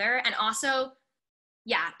together. And also,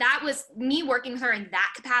 yeah, that was me working with her in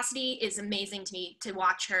that capacity is amazing to me to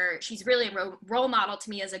watch her. She's really a role model to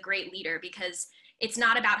me as a great leader, because it's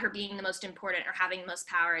not about her being the most important or having the most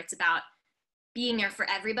power. It's about being there for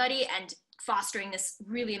everybody and fostering this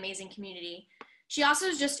really amazing community. She also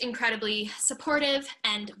is just incredibly supportive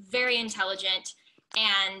and very intelligent.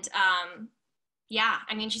 And yeah,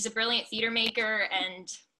 I mean, she's a brilliant theater maker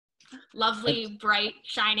and lovely, bright,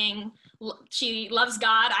 shining. She loves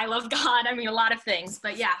God. I love God. I mean, a lot of things,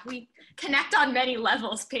 but yeah, we connect on many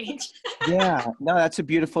levels, Paige. Yeah, no, that's a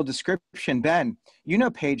beautiful description. Ben, you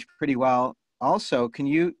know Paige pretty well. Also, can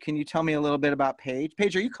you tell me a little bit about Paige?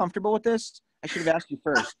 Paige, are you comfortable with this? I should have asked you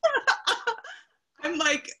first. I'm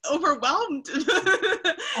like overwhelmed.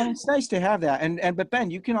 And it's nice to have that. But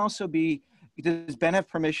Ben, you can also be. Does Ben have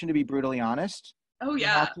permission to be brutally honest? Oh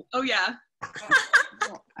yeah. Oh yeah.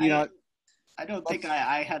 I don't think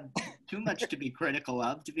I had too much to be critical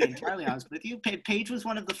of, to be entirely honest with you. Paige was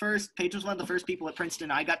one of the first people at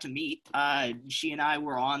Princeton I got to meet. She and I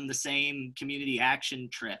were on the same community action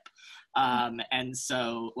trip. And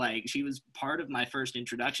so like she was part of my first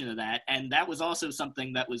introduction to that. And that was also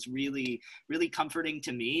something that was really, really comforting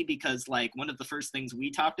to me, because like one of the first things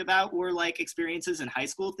we talked about were like experiences in high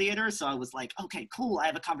school theater. So I was like, okay, cool. I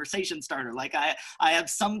have a conversation starter. Like I have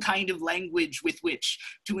some kind of language with which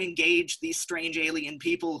to engage these strange alien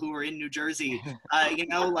people who are in New Jersey. You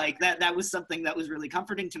know, like that was something that was really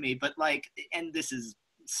comforting to me. But like, and this is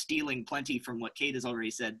stealing plenty from what Kate has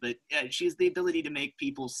already said, but she has the ability to make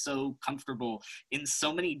people so comfortable in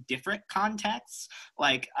so many different contexts.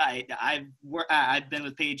 Like I've been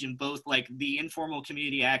with Paige in both like the informal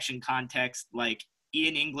community action context, like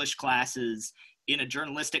in English classes, in a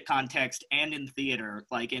journalistic context, and in theater,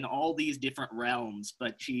 like in all these different realms.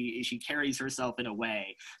 But she carries herself in a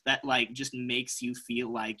way that like just makes you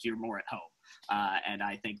feel like you're more at home. And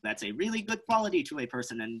I think that's a really good quality to a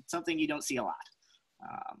person, and something you don't see a lot.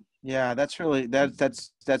 Yeah, that's really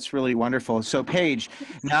that's really wonderful. So Paige,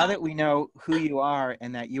 now that we know who you are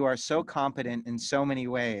and that you are so competent in so many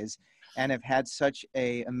ways and have had such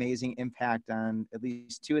a amazing impact on at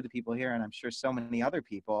least two of the people here, and I'm sure so many other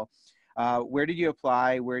people, where did you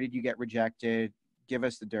apply? Where did you get rejected? Give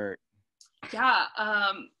us the dirt. Yeah,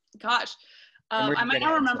 gosh, I might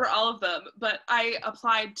not remember all of them, but I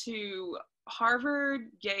applied to Harvard,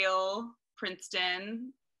 Yale,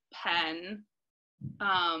 Princeton, Penn.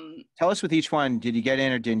 Tell us with each one, did you get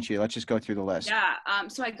in or didn't you? Let's just go through the list. Yeah,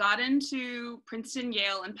 so I got into Princeton,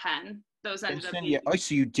 Yale, and Penn. Those ended up being... Oh,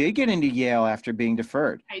 so you did get into Yale after being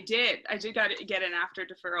deferred. I did get in after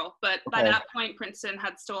deferral, but by that point, Princeton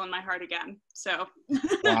had stolen my heart again, so.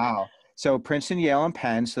 Wow. So Princeton, Yale, and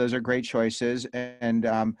Penn, so those are great choices.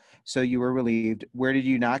 And so you were relieved. Where did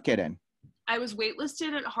you not get in? I was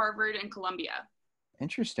waitlisted at Harvard and Columbia.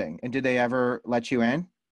 Interesting. And did they ever let you in?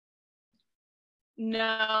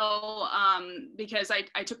 No, because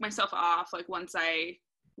I took myself off. Like once I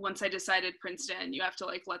decided Princeton, you have to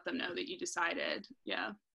like let them know that you decided.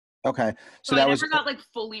 Yeah. Okay. So that I never got like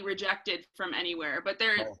fully rejected from anywhere, but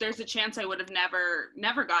there's a chance I would have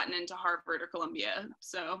never gotten into Harvard or Columbia.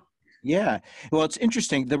 So. Yeah. Well, it's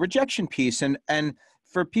interesting, the rejection piece, and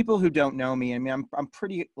for people who don't know me, I mean, I'm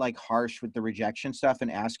pretty like harsh with the rejection stuff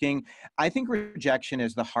and asking. I think rejection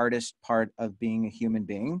is the hardest part of being a human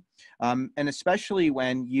being. And especially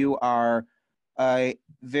when you are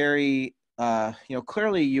very,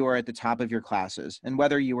 clearly you are at the top of your classes, and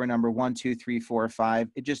whether you were number 1, 2, 3, 4, or 5,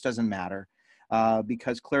 it just doesn't matter,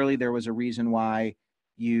 because clearly there was a reason why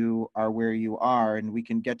you are where you are, and we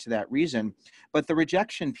can get to that reason. But the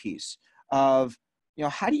rejection piece of,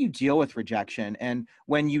 how do you deal with rejection? And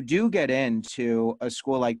when you do get into a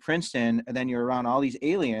school like Princeton, and then you're around all these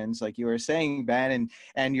aliens, like you were saying, Ben,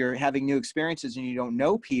 and you're having new experiences and you don't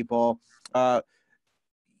know people,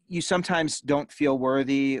 you sometimes don't feel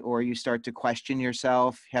worthy, or you start to question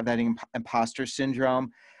yourself, have that imposter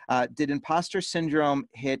syndrome. Did imposter syndrome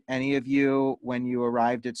hit any of you when you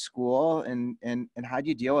arrived at school? And how do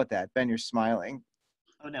you deal with that? Ben, you're smiling.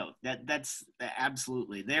 Oh no, that's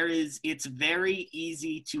absolutely. It's very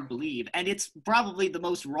easy to believe, and it's probably the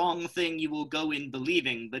most wrong thing you will go in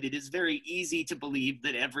believing, but it is very easy to believe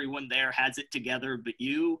that everyone there has it together but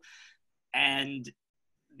you. And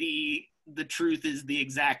the truth is the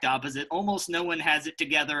exact opposite. Almost no one has it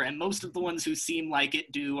together, and most of the ones who seem like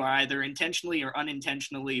it do are either intentionally or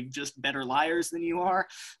unintentionally just better liars than you are.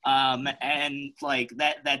 And like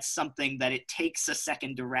that's something that it takes a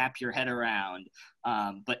second to wrap your head around.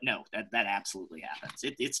 But no, that absolutely happens.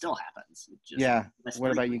 It still happens. Yeah.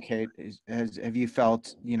 What about you, Kate? Have you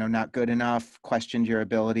felt, not good enough, questioned your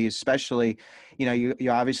abilities, especially,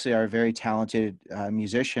 you obviously are a very talented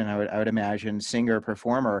musician, I would imagine, singer,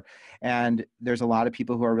 performer, and there's a lot of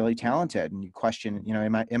people who are really talented, and you question,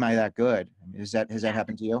 am I that good? Has that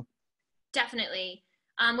happened to you? Definitely.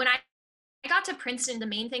 When I got to Princeton, the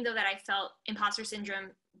main thing though that I felt imposter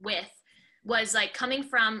syndrome with was like coming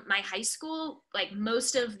from my high school, like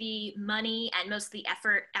most of the money and most of the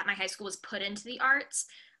effort at my high school was put into the arts.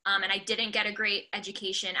 And I didn't get a great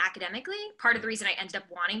education academically. Part of the reason I ended up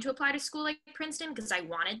wanting to apply to school like Princeton, because I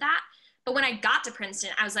wanted that. But when I got to Princeton,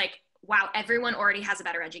 I was like, wow, everyone already has a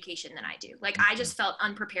better education than I do. Like I just felt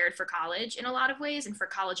unprepared for college in a lot of ways, and for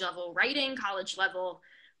college level writing, college level,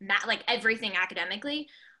 like everything academically.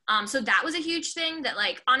 So that was a huge thing that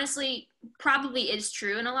like, honestly, probably is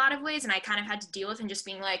true in a lot of ways. And I kind of had to deal with, and just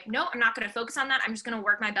being like, no, I'm not going to focus on that. I'm just going to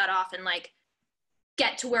work my butt off and like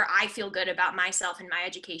get to where I feel good about myself and my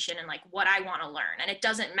education and like what I want to learn. And it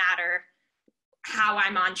doesn't matter how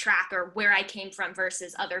I'm on track or where I came from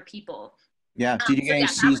versus other people. Yeah. Did you get any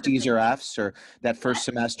C's, D's, or F's, or that first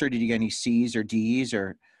semester? Did you get any C's or D's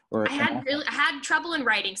or? I had trouble in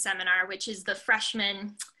writing seminar, which is the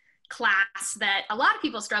freshman class that a lot of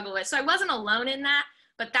people struggle with. So I wasn't alone in that,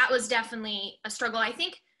 but that was definitely a struggle. I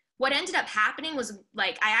think what ended up happening was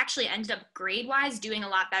like, I actually ended up grade wise doing a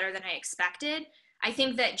lot better than I expected. I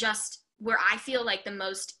think that just where I feel like the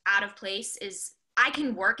most out of place is I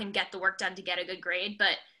can work and get the work done to get a good grade,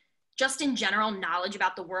 but just in general knowledge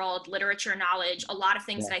about the world, literature knowledge, a lot of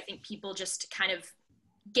things that I think people just kind of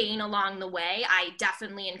gain along the way. I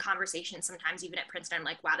definitely, in conversation sometimes even at Princeton, I'm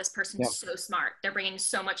like, wow, this person's so smart. They're bringing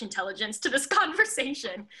so much intelligence to this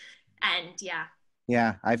conversation. And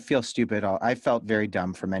yeah, I feel stupid. I felt very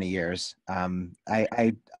dumb for many years.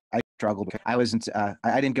 I struggled. I wasn't.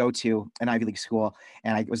 I didn't go to an Ivy League school,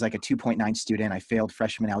 and I was like a 2.9 student. I failed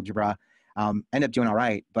freshman algebra. Ended up doing all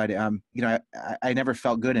right, but you know, I never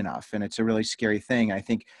felt good enough, and it's a really scary thing. I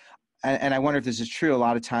think, and I wonder if this is true. A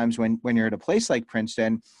lot of times when you're at a place like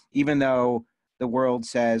Princeton, even though the world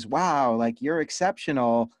says, "Wow, like you're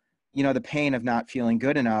exceptional," you know, the pain of not feeling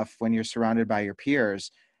good enough when you're surrounded by your peers.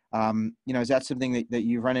 You know, is that something that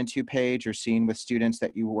you've run into, Paige, or seen with students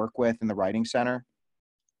that you work with in the Writing Center?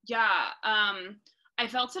 Yeah, I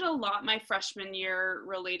felt it a lot my freshman year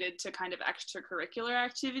related to kind of extracurricular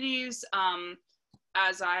activities.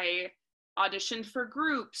 As I auditioned for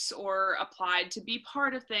groups or applied to be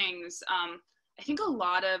part of things. I think a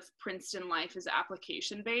lot of Princeton life is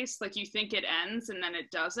application based. Like you think it ends and then it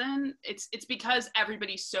doesn't. It's because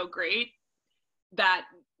everybody's so great that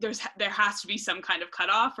there has to be some kind of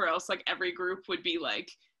cutoff, or else like every group would be like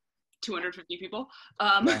 250 people.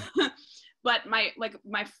 But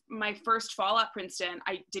my first fall at Princeton,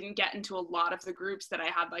 I didn't get into a lot of the groups that I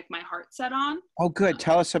had like my heart set on. Oh, good.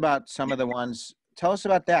 Tell us about some of the ones. Tell us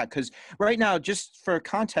about that, because right now, just for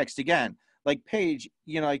context, again, like Paige,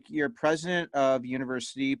 you know, like you're president of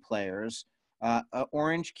University Players, a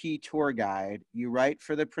Orange Key tour guide. You write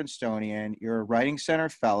for the Princetonian. You're a Writing Center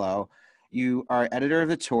fellow. You are editor of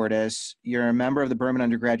the Tortoise. You're a member of the Berman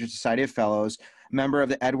Undergraduate Society of Fellows, member of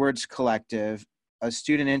the Edwards Collective, a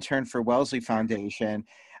student intern for Wellesley Foundation,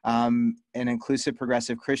 an inclusive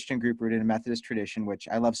progressive Christian group rooted in Methodist tradition, which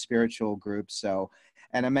I love spiritual groups. So,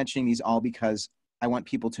 and I'm mentioning these all because I want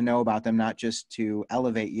people to know about them, not just to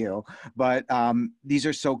elevate you, but these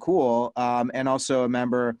are so cool. And also a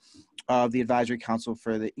member of the advisory council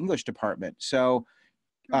for the English department. So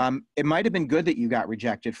it might've been good that you got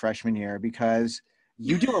rejected freshman year because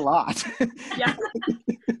you do a lot. Yeah.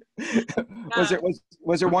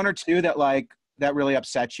 Was there one or two that really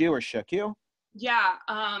upset you or shook you? Yeah.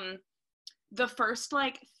 The first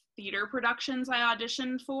like theater productions I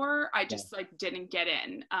auditioned for, I just like didn't get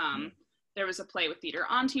in. There was a play with theater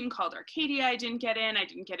on team called Arcadia. I didn't get in. I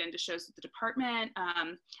didn't get into shows with the department.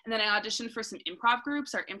 And then I auditioned for some improv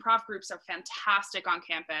groups. Our improv groups are fantastic on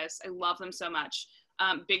campus. I love them so much.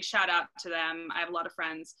 Big shout out to them. I have a lot of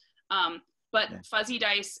friends. But Fuzzy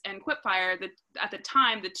Dice and Quipfire, at the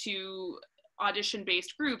time, the two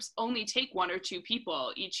audition-based groups only take 1 or 2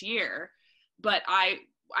 people each year. But I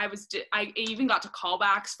even got to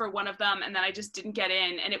callbacks for one of them, and then I just didn't get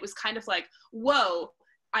in. And it was kind of like, whoa,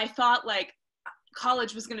 I thought like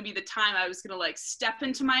college was going to be the time I was going to like step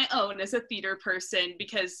into my own as a theater person,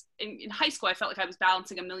 because in high school, I felt like I was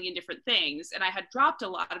balancing a million different things, and I had dropped a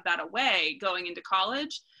lot of that away going into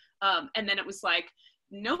college. And then it was like,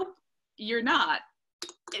 nope, you're not.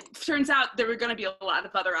 It turns out there were going to be a lot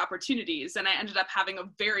of other opportunities, and I ended up having a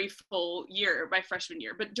very full year my freshman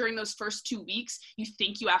year. But during those first 2 weeks, you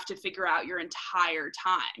think you have to figure out your entire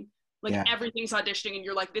time. Like everything's auditioning and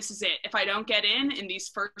you're like, this is it. If I don't get in these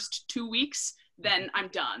first 2 weeks, then I'm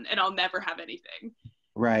done and I'll never have anything.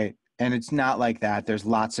 Right. And it's not like that. There's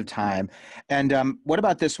lots of time. And what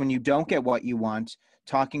about this, when you don't get what you want,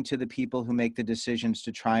 talking to the people who make the decisions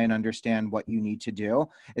to try and understand what you need to do?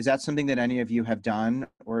 Is that something that any of you have done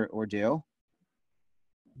or do?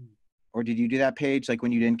 Or did you do that, Paige? Like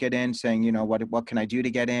when you didn't get in, saying, you know, what can I do to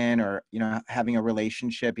get in? Or, you know, having a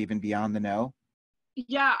relationship even beyond the no?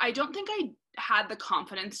 Yeah, I don't think I had the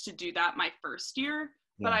confidence to do that my first year,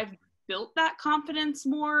 but I've built that confidence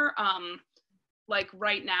more. Like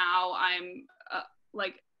right now, I'm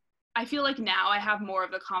like, I feel like now I have more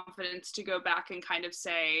of the confidence to go back and kind of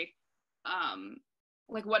say,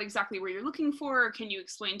 like, what exactly were you looking for? Or can you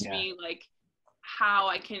explain to me like how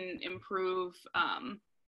I can improve?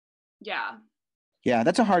 Yeah,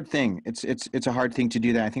 that's a hard thing. It's a hard thing to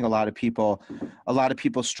do that. I think a lot of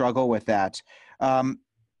people struggle with that.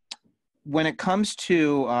 When it comes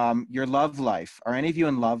to your love life, are any of you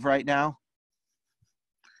in love right now?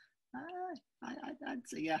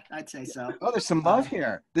 I'd say so. Oh, there's some love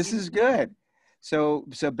here. This is good. So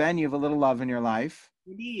Ben, you have a little love in your life.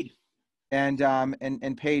 Indeed.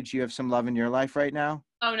 And Paige, you have some love in your life right now?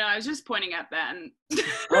 Oh no, I was just pointing at Ben.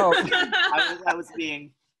 Oh, I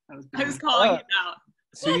was calling him out.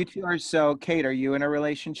 So you two are, so Kate, are you in a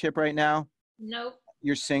relationship right now? Nope.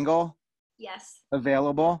 You're single? Yes.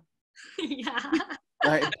 Available? Yeah.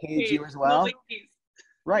 Right, Paige, you as well?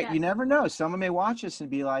 Right, Yeah. you never know. Someone may watch us and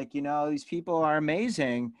be like, these people are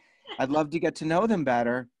amazing. I'd love to get to know them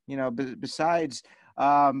better, besides,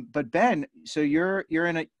 but Ben, so you're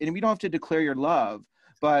in a, and we don't have to declare your love,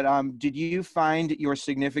 but did you find your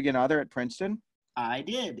significant other at Princeton? I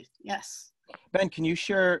did, yes. Ben, can you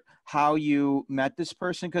share how you met this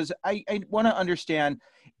person? Because I want to understand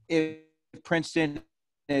if Princeton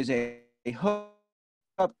is a hookup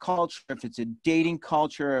culture, if it's a dating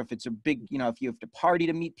culture, if it's a big, if you have to party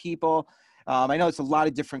to meet people. I know it's a lot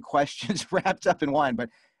of different questions wrapped up in one, but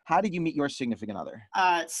how did you meet your significant other?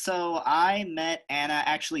 So I met Anna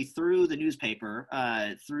actually through the newspaper,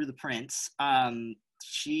 through the Prince. I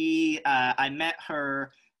met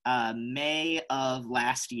her May of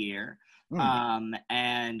last year. We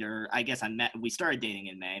started dating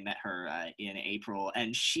in May, met her in April,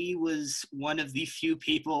 and she was one of the few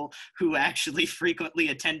people who actually frequently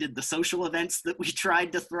attended the social events that we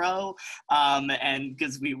tried to throw. And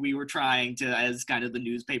because we were trying to, as kind of the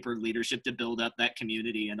newspaper leadership, to build up that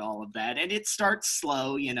community and all of that. And it starts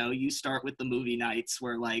slow, you start with the movie nights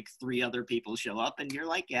where like 3 other people show up and you're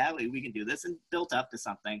like, yeah, we can do this, and built up to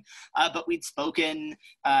something. But we'd spoken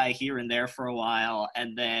here and there for a while,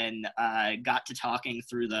 and then got to talking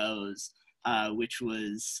through those, which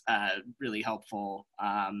was really helpful.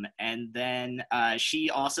 And then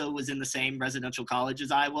she also was in the same residential college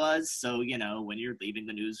as I was. So, when you're leaving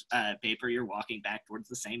the newspaper, you're walking back towards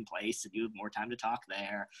the same place and you have more time to talk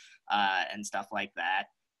there and stuff like that.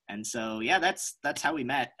 And so, yeah, that's how we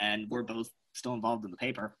met, and we're both still involved in the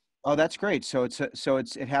paper. Oh, that's great. So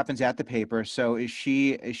it happens at the paper. So does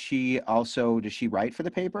she write for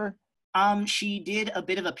the paper? She did a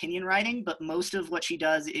bit of opinion writing, but most of what she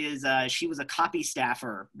does is she was a copy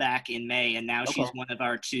staffer back in May, and now she's one of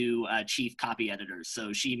our 2 chief copy editors.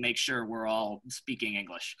 So she makes sure we're all speaking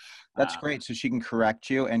English. That's great. So she can correct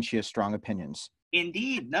you, and she has strong opinions.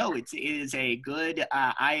 Indeed. No, it is a good,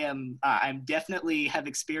 I'm definitely have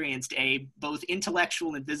experienced a both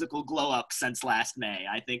intellectual and physical glow up since last May.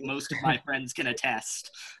 I think most of my friends can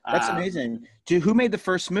attest. That's amazing. Who made the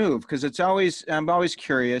first move? Because I'm always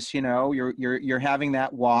curious, you're having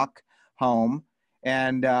that walk home.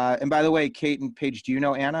 And by the way, Kate and Paige, do you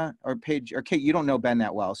know Anna? Or Paige, or Kate, you don't know Ben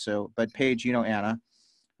that well. But Paige, you know Anna.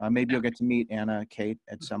 Maybe you'll get to meet Anna, Kate,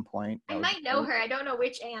 at some point. I might know her. I don't know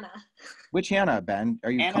which Anna. Which Anna, Ben? Are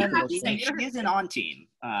you Anna? She is on team,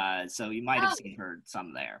 so you might have seen her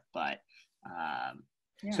some there. But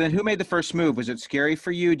yeah. So then, who made the first move? Was it scary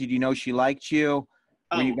for you? Did you know she liked you?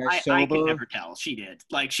 Were you guys sober? I could never tell. She did.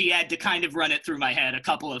 Like, she had to kind of run it through my head a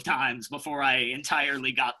couple of times before I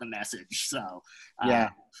entirely got the message. So yeah,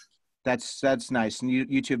 that's nice. And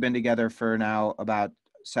you 2 have been together for now about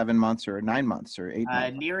 7 months or 9 months or 8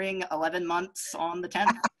 months. Nearing 11 months on the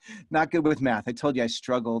 10th. Not good with math. I told you I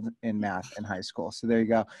struggled in math in high school. So there you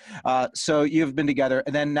go. So you've been together,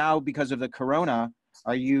 and then now because of the corona,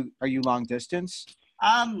 are you long distance?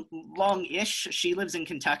 Long-ish. She lives in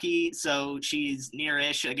Kentucky, so she's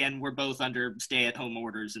near-ish. Again, we're both under stay-at-home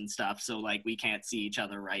orders and stuff, so like we can't see each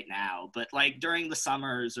other right now. But like during the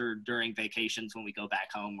summers or during vacations when we go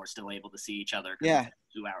back home, we're still able to see each other. Yeah.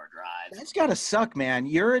 It's a 2-hour drive. That's gotta suck, man.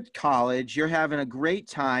 You're at college. You're having a great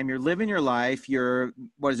time. You're living your life. You're,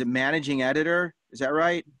 managing editor? Is that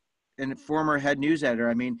right? And former head news editor.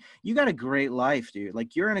 I mean, you got a great life, dude.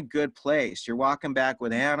 Like, you're in a good place. You're walking back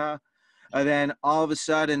with Anna. And then all of a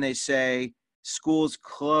sudden they say, school's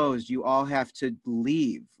closed. You all have to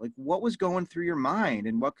leave. Like, what was going through your mind?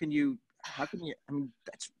 And how can you, I mean,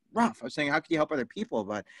 that's rough. I was saying, how can you help other people?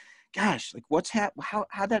 But gosh, like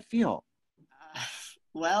how'd that feel?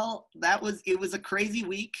 Well, it was a crazy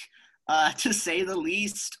week, to say the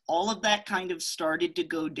least. All of that kind of started to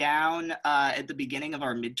go down at the beginning of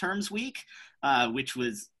our midterms week, which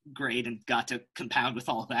was great and got to compound with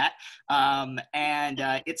all that.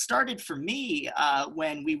 It started for me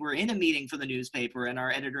when we were in a meeting for the newspaper and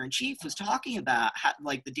our editor-in-chief was talking about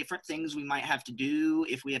like the different things we might have to do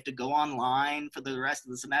if we have to go online for the rest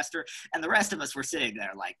of the semester. And the rest of us were sitting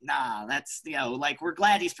there like, nah, that's, like, we're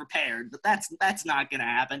glad he's prepared, but that's not going to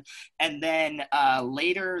happen. And then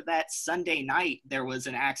later that Sunday night, there was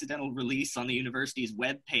an accidental release on the university's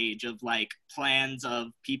webpage of like plans of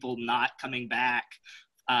people not coming back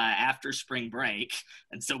after spring break.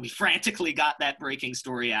 And so we frantically got that breaking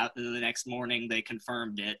story out, and then the next morning they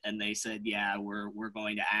confirmed it and they said, yeah, we're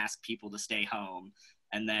going to ask people to stay home.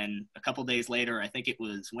 And then a couple days later, I think it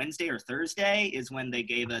was Wednesday or Thursday, is when they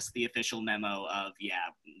gave us the official memo of, yeah,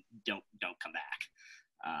 don't come back.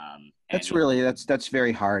 That's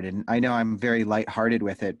very hard. And I know I'm very lighthearted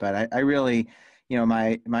with it, but I really,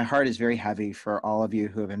 my heart is very heavy for all of you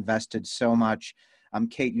who have invested so much.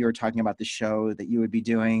 Kate, you were talking about the show that you would be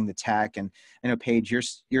doing, the tech, and I know Paige,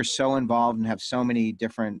 you're so involved and have so many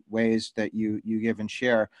different ways that you give and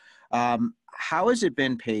share. How has it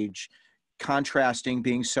been, Paige, contrasting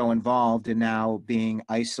being so involved and now being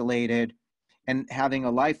isolated and having a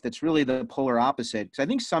life that's really the polar opposite? Because I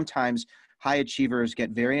think sometimes high achievers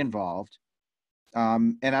get very involved,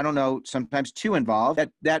 and I don't know, sometimes too involved.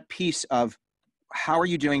 That piece of how are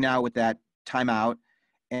you doing now with that time out,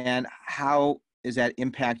 and how is that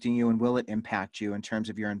impacting you, and will it impact you in terms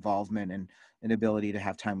of your involvement and ability to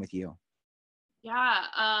have time with you? Yeah.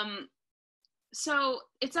 So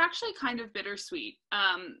it's actually kind of bittersweet.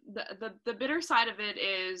 The bitter side of it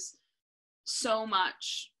is so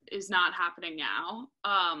much is not happening now.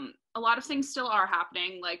 A lot of things still are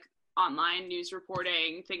happening, like online news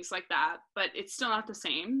reporting, things like that, but it's still not the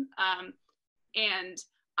same. And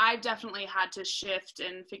I've definitely had to shift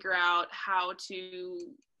and figure out how to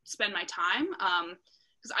spend my time,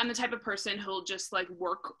 because I'm the type of person who'll just like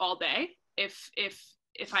work all day if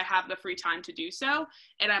I have the free time to do so.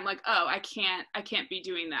 And I'm like, oh, I can't be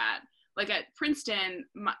doing that. Like at Princeton,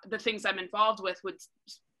 the things I'm involved with would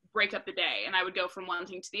break up the day, and I would go from one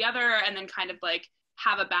thing to the other and then kind of like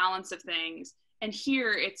have a balance of things. And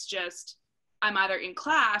here it's just, I'm either in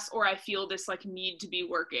class or I feel this like need to be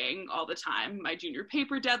working all the time. My junior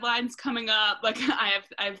paper deadline's coming up. Like I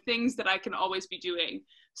have things that I can always be doing.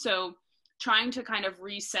 So trying to kind of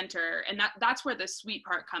recenter, and that's where the sweet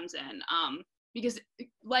part comes in. Because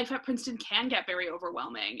life at Princeton can get very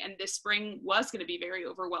overwhelming. And this spring was going to be very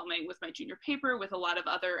overwhelming with my junior paper, with a lot of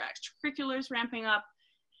other extracurriculars ramping up.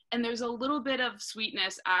 And there's a little bit of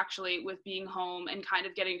sweetness actually with being home and kind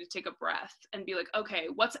of getting to take a breath and be like, okay,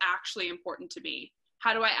 what's actually important to me?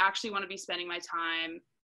 How do I actually want to be spending my time?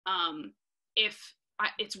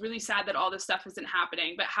 It's really sad that all this stuff isn't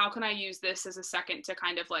happening, but how can I use this as a second to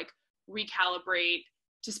kind of like recalibrate,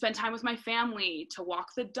 to spend time with my family, to walk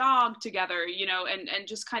the dog together, and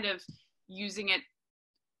just kind of using it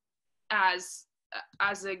as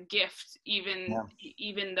a gift,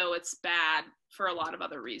 even though it's bad for a lot of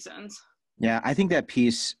other reasons. Yeah, I think that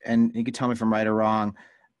piece, and you can tell me if I'm right or wrong,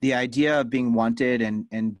 the idea of being wanted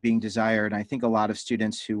and being desired, I think a lot of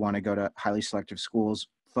students who want to go to highly selective schools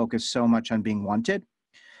focus so much on being wanted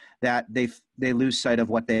that they lose sight of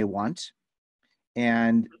what they want.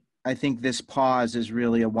 And I think this pause is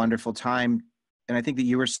really a wonderful time, and I think that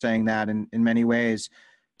you were saying that in many ways,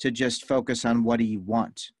 to just focus on what do you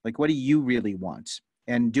want? Like, what do you really want?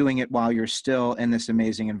 And doing it while you're still in this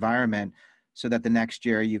amazing environment, so that the next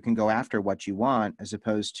year you can go after what you want, as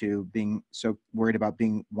opposed to being so worried about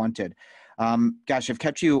being wanted. Gosh, I've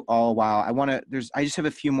kept you all a while. I just have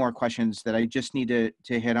a few more questions that I just need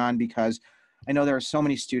to hit on, because I know there are so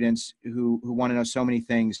many students who want to know so many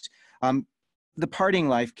things. The partying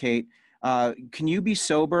life, Kate, can you be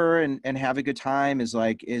sober and have a good time? Is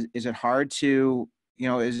it hard to,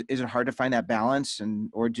 is it hard to find that balance,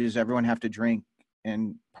 or does everyone have to drink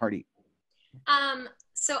and party?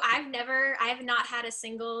 So I have not had a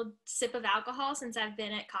single sip of alcohol since I've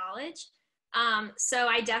been at college. So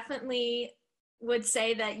I definitely would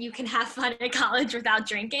say that you can have fun at college without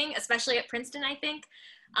drinking, especially at Princeton, I think.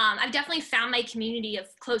 I've definitely found my community of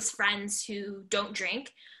close friends who don't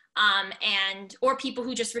drink, or people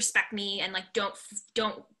who just respect me and like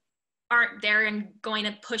aren't there and going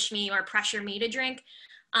to push me or pressure me to drink.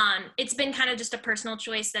 It's been kind of just a personal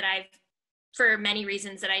choice that for many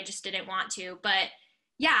reasons that I just didn't want to, but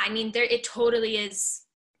yeah, I mean, it totally is.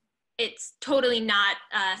 It's totally not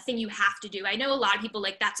a thing you have to do. I know a lot of people,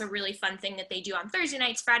 like, that's a really fun thing that they do on Thursday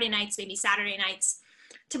nights, Friday nights, maybe Saturday nights,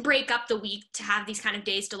 to break up the week, to have these kind of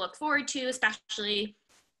days to look forward to, especially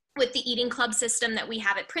with the eating club system that we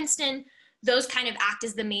have at Princeton. Those kind of act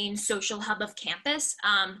as the main social hub of campus.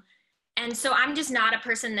 And so I'm just not a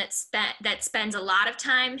person that spends a lot of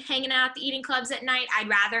time hanging out at the eating clubs at night. I'd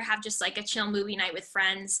rather have just like a chill movie night with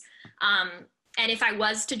friends. And if I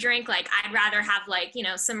was to drink, like, I'd rather have like,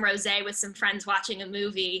 some rosé with some friends watching a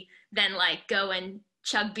movie than like go and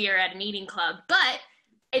chug beer at an eating club. But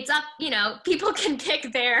it's up, people can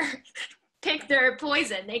pick their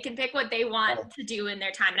poison. They can pick what they want to do in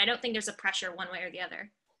their time. And I don't think there's a pressure one way or the other.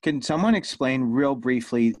 Can someone explain real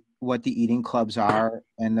briefly what the eating clubs are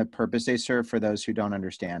and the purpose they serve for those who don't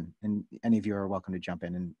understand? And any of you are welcome to jump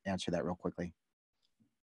in and answer that real quickly.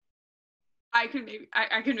 I could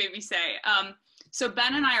maybe say, so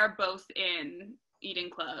Ben and I are both in eating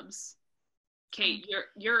clubs. Kate,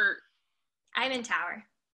 you're I'm in Tower.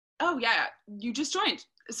 Oh yeah, you just joined.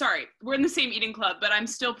 Sorry, we're in the same eating club, but I'm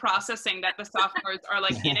still processing that the sophomores are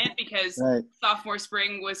like in it because Right. sophomore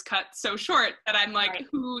spring was cut so short that I'm like, Right.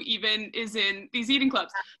 who even is in these eating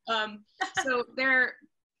clubs? So they're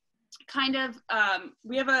kind of,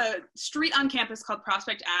 we have a street on campus called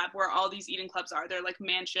Prospect Ave where all these eating clubs are. They're like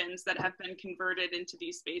mansions that have been converted into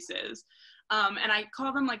these spaces. And I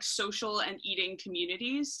call them like social and eating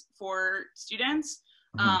communities for students.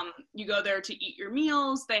 You go there to eat your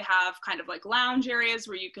meals. They have kind of like lounge areas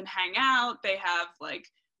where you can hang out. They have like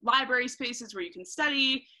library spaces where you can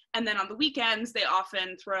study. And then on the weekends, they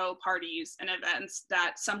often throw parties and events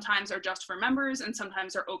that sometimes are just for members and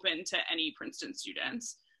sometimes are open to any Princeton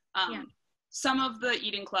students. Some of the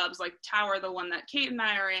eating clubs, like Tower, the one that Kate and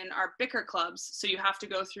I are in, are bicker clubs. So you have to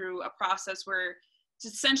go through a process where it's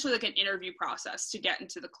essentially like an interview process to get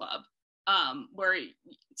into the club, where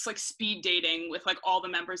it's like speed dating with like all the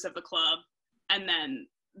members of the club, and then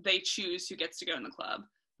they choose who gets to go in the club.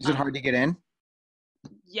 Is it hard to get in?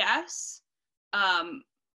 Yes,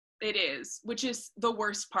 it is, which is the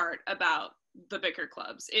worst part about the bicker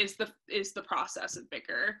clubs is the process of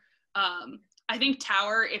bicker. I think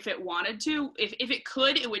Tower, if it wanted to, if it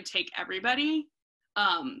could, it would take everybody.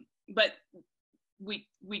 But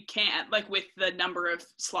we can't, like with the number of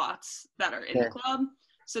slots that are in the club.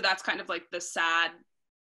 So that's kind of like the sad,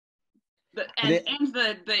 and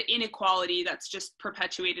the inequality that's just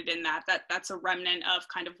perpetuated in that's a remnant of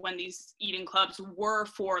kind of when these eating clubs were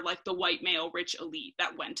for like the white male rich elite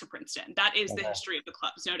that went to Princeton. That is the history of the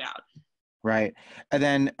clubs, no doubt. Right. And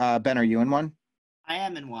then Ben, are you in one? I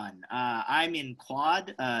am in one. I'm in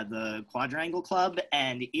Quad, the Quadrangle Club,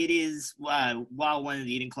 and it is, while one of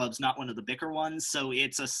the eating clubs, not one of the bicker ones, so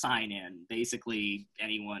it's a sign-in. Basically,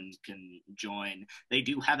 anyone can join. They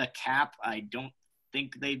do have a cap. I don't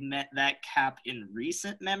think they've met that cap in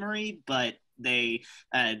recent memory, but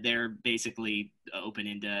they're basically open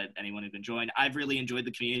into anyone who can join. I've really enjoyed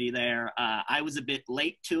the community there. I was a bit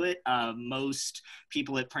late to it. Most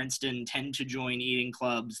people at Princeton tend to join eating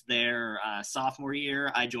clubs their sophomore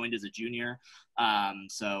year. I joined as a junior,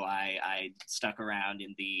 so I stuck around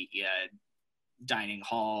in the dining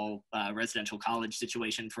hall residential college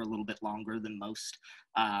situation for a little bit longer than most,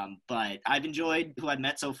 but I've enjoyed who I've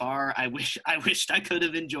met so far. I wished I could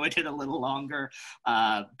have enjoyed it a little longer,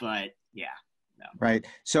 but yeah. No. Right.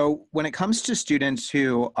 So when it comes to students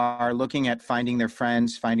who are looking at finding their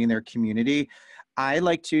friends, finding their community, I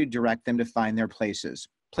like to direct them to find their places.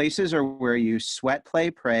 Places are where you sweat, play,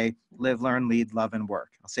 pray, live, learn, lead, love, and work.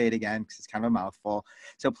 I'll say it again because it's kind of a mouthful.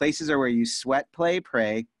 So places are where you sweat, play,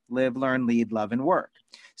 pray, live, learn, lead, love, and work.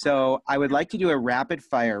 So I would like to do a rapid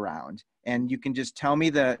fire round, and you can just tell me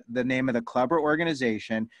the name of the club or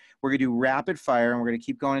organization. We're gonna do rapid fire, and we're gonna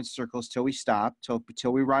keep going in circles till we stop, till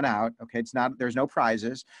we run out. Okay, there's no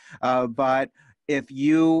prizes, but if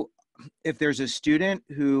there's a student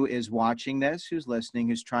who is watching this, who's listening,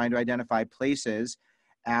 who's trying to identify places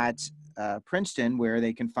at Princeton where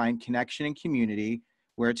they can find connection and community,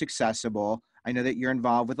 where it's accessible. I know that you're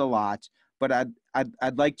involved with a lot, but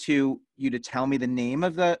I'd like you to tell me the name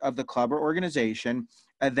of the club or organization,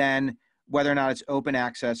 and then whether or not it's open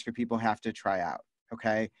access for people who have to try out.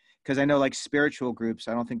 Okay. Because I know like spiritual groups,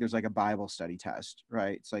 I don't think there's like a Bible study test,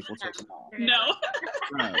 right? It's like, we'll take them all. No.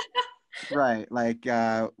 Right. Right. Like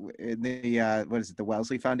what is it, the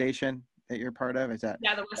Wellesley Foundation that you're part of? Is that?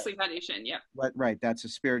 Yeah, the Wesley Foundation. Yep. Right. That's a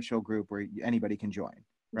spiritual group where anybody can join.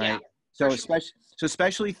 Right. Yeah, so sure.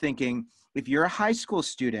 especially thinking if you're a high school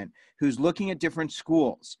student who's looking at different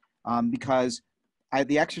schools, because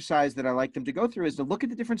the exercise that I like them to go through is to look at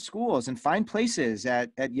the different schools and find places at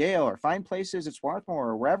Yale or find places at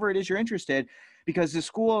Swarthmore or wherever it is you're interested, because the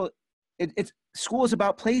school, school is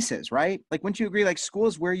about places, right? Like, wouldn't you agree? Like, school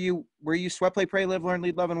is where you sweat, play, pray, live, learn,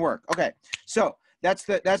 lead, love, and work. Okay, so that's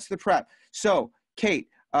the prep. So Kate,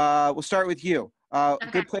 we'll start with you. Okay.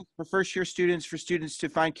 Good place for first year students, for students to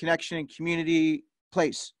find connection and community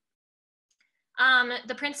place.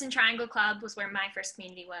 The Princeton Triangle Club was where my first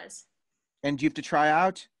community was. And do you have to try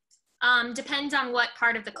out? Depends on what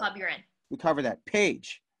part of the club you're in. We cover that.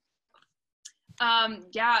 Paige.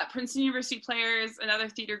 Yeah, Princeton University Players, another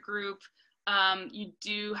theater group. You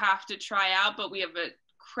do have to try out, but we have a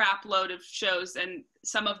crap load of shows, and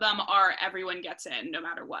some of them are everyone gets in no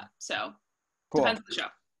matter what. So Cool. Depends on the show.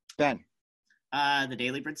 Ben. The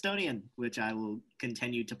Daily Princetonian, which I will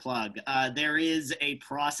continue to plug. There is a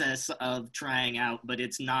process of trying out, but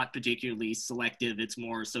it's not particularly selective. It's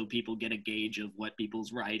more so people get a gauge of what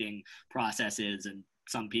people's writing process is and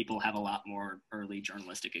some people have a lot more early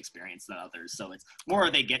journalistic experience than others. So it's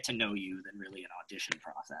more they get to know you than really an audition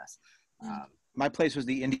process. My place was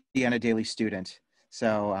the Indiana Daily Student.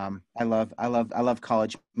 So I love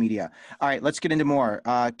college media. All right, let's get into more.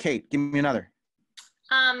 Kate, give me another.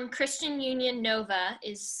 Christian Union Nova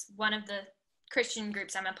is one of the Christian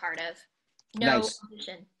groups I'm a part of. Nice.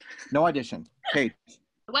 Audition. No audition. Kate.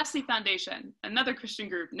 The Wesley Foundation, another Christian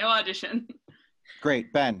group, no audition.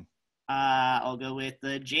 Great. Ben. I'll go with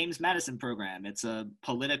the James Madison program. It's a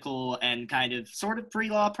political and kind of sort of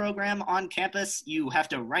pre-law program on campus. You have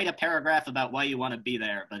to write a paragraph about why you want to be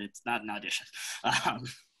there, but it's not an audition.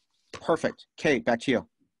 Perfect. Kate, back to you.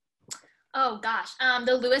 Oh gosh,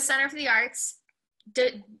 the Lewis Center for the Arts.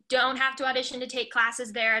 Don't have to audition to take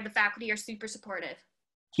classes there. The faculty are super supportive.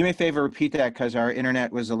 Do me a favor, repeat that because our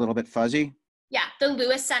internet was a little bit fuzzy. Yeah, the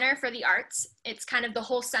Lewis Center for the Arts. It's kind of the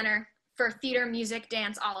whole center for theater, music,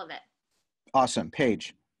 dance, all of it. Awesome.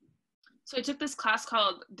 Paige. So I took this class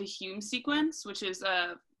called the Hume Sequence, which is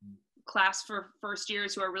a class for first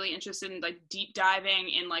years who are really interested in like deep diving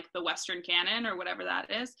in like the Western canon or whatever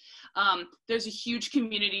that is. There's a huge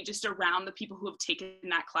community just around the people who have taken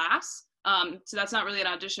that class. So that's not really an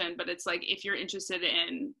audition, but it's like if you're interested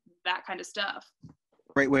in that kind of stuff.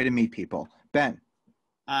 Great way to meet people. Ben.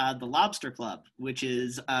 The Lobster Club, which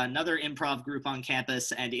is another improv group on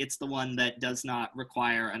campus, and it's the one that does not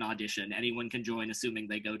require an audition. Anyone can join, assuming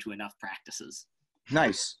they go to enough practices.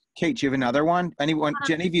 Nice. Kate, do you have another one? Anyone?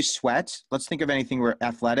 Do any of you sweat? Let's think of anything where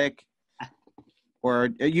athletic.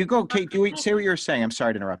 Or you go, Kate. Say what you were saying. I'm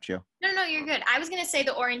sorry to interrupt you. No, you're good. I was gonna say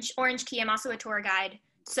the Orange Key. I'm also a tour guide,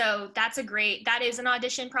 so that is an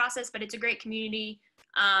audition process, but it's a great community,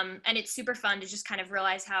 and it's super fun to just kind of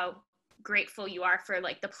realize how grateful you are for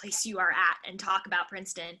like the place you are at and talk about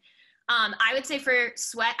Princeton. I would say for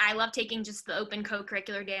sweat, I love taking just the open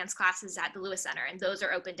co-curricular dance classes at the Lewis Center, and those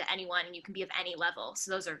are open to anyone and you can be of any level.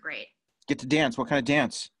 So those are great. Get to dance. What kind of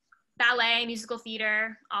dance? Ballet, musical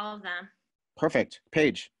theater, all of them. Perfect.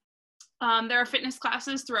 Paige. There are fitness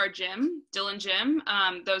classes through our gym, Dillon Gym.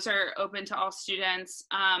 Those are open to all students.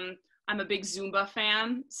 I'm a big Zumba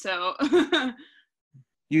fan, so.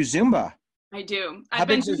 You Zumba? I do. I've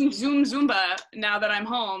been doing Zumba now that I'm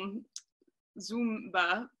home.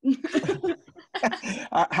 Zumba.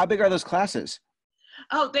 How big are those classes?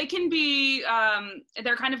 Oh, they can be,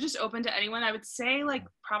 they're kind of just open to anyone. I would say like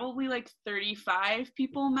probably like 35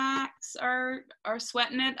 people max are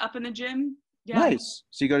sweating it up in the gym. Yeah. Nice.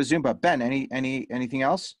 So you go to Zumba. Ben, anything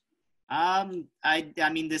else? I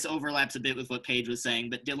mean, this overlaps a bit with what Paige was saying,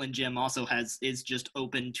 but Dillon Gym also is just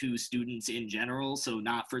open to students in general. So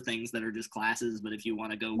not for things that are just classes, but if you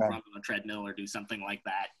want to go run on a treadmill or do something like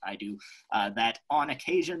that, I do that on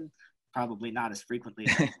occasion, probably not as frequently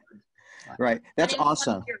as I would. Right. That's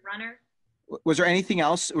awesome. Runner. Was there anything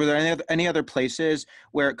else? Were there any other places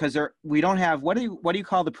where, because we don't have, what do you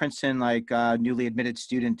call the Princeton like newly admitted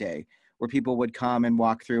student day where people would come and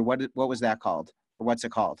walk through? What was that called? Or what's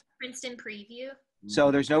it called? Princeton Preview.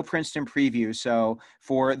 So there's no Princeton Preview. So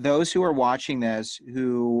for those who are watching this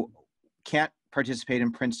who can't participate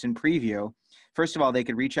in Princeton Preview, first of all, they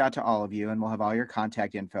could reach out to all of you and we'll have all your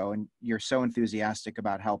contact info, and you're so enthusiastic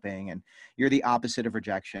about helping and you're the opposite of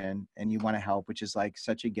rejection and you want to help, which is like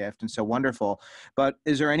such a gift and so wonderful. But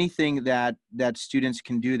is there anything that students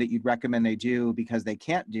can do that you'd recommend they do because they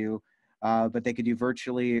can't do, but they could do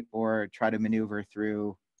virtually or try to maneuver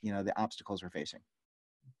through, the obstacles we're facing?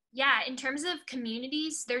 Yeah, in terms of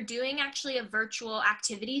communities, they're doing actually a virtual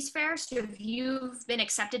activities fair. So if you've been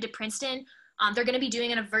accepted to Princeton, they're going to be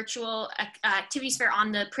doing a virtual activities fair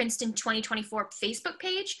on the Princeton 2024 Facebook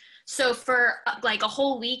page. So for like a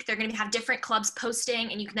whole week, they're going to have different clubs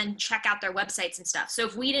posting and you can then check out their websites and stuff. So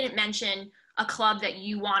if we didn't mention a club that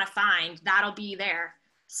you want to find, that'll be there.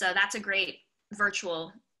 So that's a great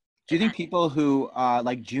virtual. Do you think people who,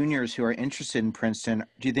 like juniors who are interested in Princeton,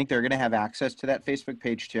 do you think they're going to have access to that Facebook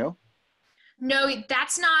page too? No,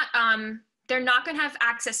 that's not, they're not going to have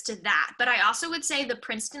access to that. But I also would say the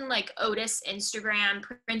Princeton, like Otis Instagram,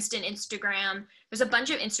 Princeton Instagram, there's a bunch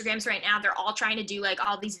of Instagrams right now. They're all trying to do like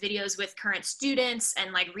all these videos with current students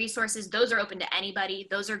and like resources. Those are open to anybody.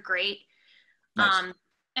 Those are great. Nice.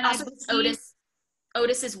 And also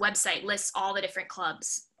Otis's website lists all the different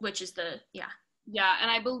clubs, which is Yeah, and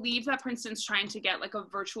I believe that Princeton's trying to get like a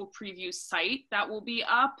virtual preview site that will be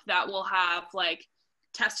up that will have like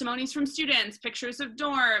testimonies from students, pictures of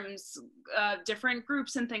dorms, different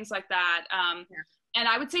groups and things like that. And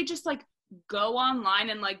I would say just like go online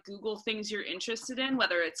and like Google things you're interested in,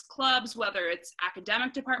 whether it's clubs, whether it's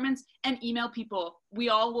academic departments, and email people. We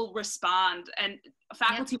all will respond. And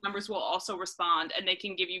faculty members will also respond, and they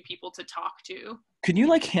can give you people to talk to. Could you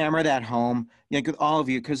like hammer that home, like with all of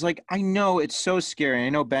you? Because like I know it's so scary. I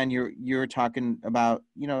know Ben, you're talking about,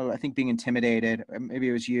 you know, I think being intimidated. Maybe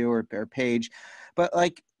it was you or Paige, but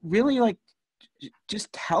like really like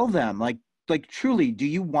just tell them like truly, do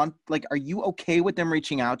you want, like, are you okay with them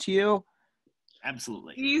reaching out to you?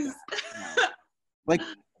 Absolutely. Please.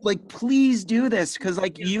 like please do this, because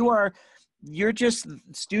like you're just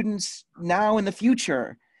students now in the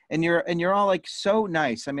future, and you're all like so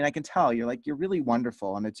nice. I mean, I can tell you're really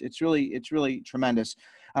wonderful, and it's really tremendous.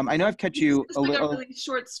 I know I've kept you just a like little. a really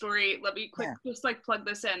short story. Let me just like plug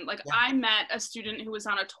this in. Like I met a student who was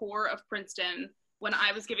on a tour of Princeton when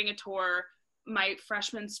I was giving a tour my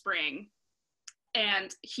freshman spring,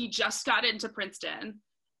 and he just got into Princeton,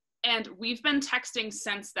 and we've been texting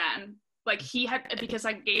since then. Like he had, because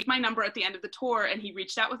I gave my number at the end of the tour, and he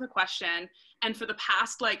reached out with a question, and for the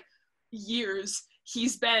past like years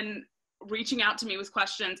he's been reaching out to me with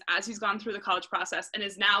questions as he's gone through the college process, and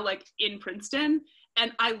is now like in Princeton.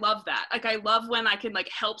 And I love that. Like I love when I can like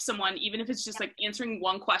help someone, even if it's just like answering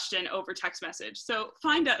one question over text message. So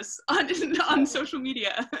find us on social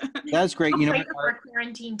media. That's great. You know what, for a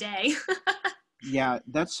quarantine day. yeah,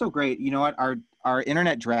 that's so great. You know what, our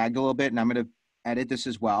internet dragged a little bit, and I'm going to edit this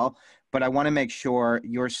as well, but I want to make sure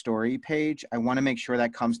your story page, I want to make sure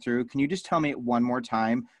that comes through. Can you just tell me it one more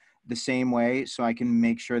time the same way so I can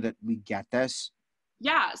make sure that we get this?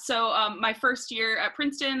 Yeah, so my first year at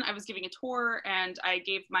Princeton, I was giving a tour, and I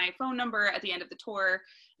gave my phone number at the end of the tour,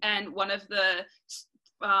 and one of the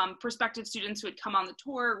prospective students who had come on the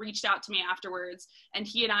tour reached out to me afterwards, and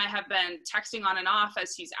he and I have been texting on and off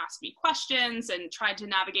as he's asked me questions and tried to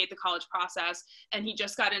navigate the college process, and he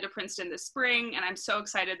just got into Princeton this spring, and I'm so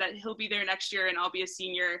excited that he'll be there next year and I'll be a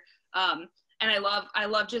senior. And I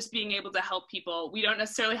love just being able to help people. We don't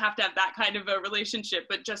necessarily have to have that kind of a relationship,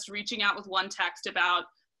 but just reaching out with one text about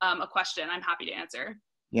a question, I'm happy to answer.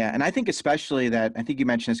 Yeah, and I think especially that, I think you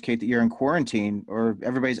mentioned this, Kate, that you're in quarantine or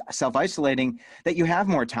everybody's self-isolating, that you have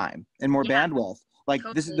more time and more bandwidth. Like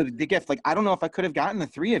totally. This is the gift. Like, I don't know if I could have gotten the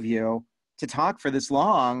three of you to talk for this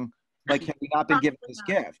long, like had we not been given this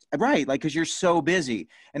gift. Right, like, because you're so busy,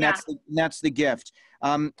 and that's the gift.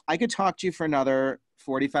 I could talk to you for another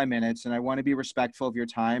 45 minutes, and I want to be respectful of your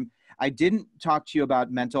time. I didn't talk to you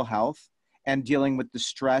about mental health and dealing with the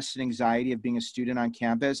stress and anxiety of being a student on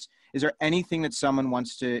campus. Is there anything that someone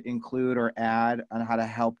wants to include or add on how to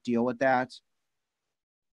help deal with that?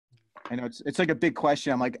 I know it's like a big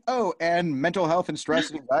question. I'm like, oh, and mental health and stress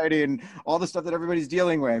and anxiety and all the stuff that everybody's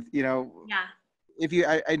dealing with, you know. Yeah. If you,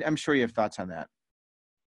 I'm sure you have thoughts on that.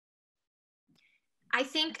 I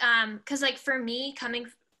think, cause like for me coming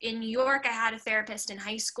in New York, I had a therapist in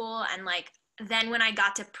high school, and like, then when I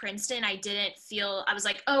got to Princeton, I was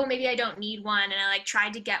like, oh, maybe I don't need one. And I like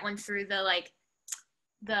tried to get one through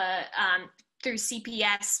through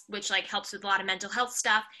CPS, which like helps with a lot of mental health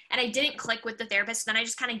stuff. And I didn't click with the therapist. Then I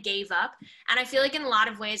just kind of gave up. And I feel like in a lot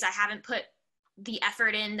of ways, I haven't put the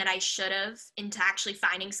effort in that I should have into actually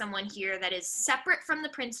finding someone here that is separate from the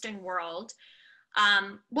Princeton world.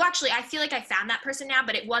 Well, actually, I feel like I found that person now,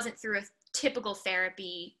 but it wasn't through a typical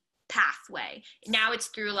therapy pathway. Now it's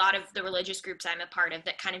through a lot of the religious groups I'm a part of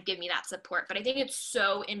that kind of give me that support. But I think it's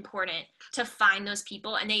so important to find those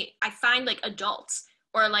people. And I find like adults,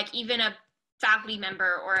 or like even a faculty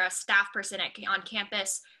member or a staff person on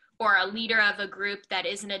campus, or a leader of a group that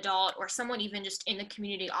is an adult, or someone even just in the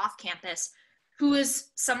community off campus, who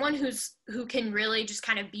is someone who can really just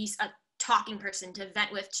kind of be a talking person to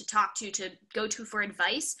vent with, to talk to go to for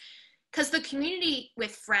advice. Because the community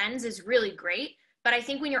with friends is really great, but I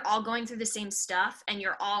think when you're all going through the same stuff and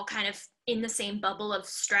you're all kind of in the same bubble of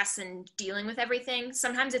stress and dealing with everything,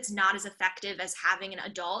 sometimes it's not as effective as having an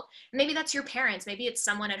adult. Maybe that's your parents, maybe it's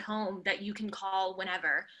someone at home that you can call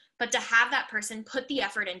whenever, but to have that person put the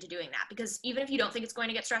effort into doing that, because even if you don't think it's going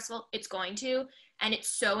to get stressful, it's going to, and it's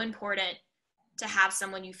so important to have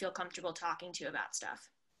someone you feel comfortable talking to about stuff.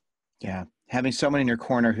 Yeah, having someone in your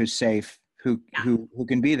corner who's safe, who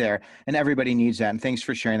can be there, and everybody needs that. And thanks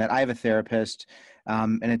for sharing that. I have a therapist,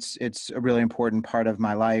 and it's a really important part of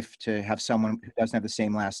my life to have someone who doesn't have the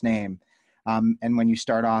same last name. And when you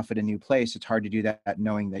start off at a new place, it's hard to do that,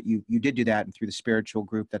 knowing that you did do that, and through the spiritual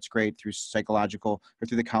group, that's great, through psychological or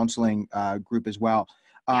through the counseling group as well.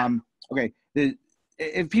 Okay,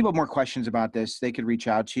 if people have more questions about this, they could reach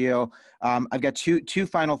out to you. I've got two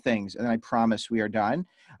final things, and I promise we are done.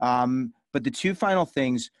 But the two final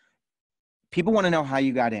things, people want to know how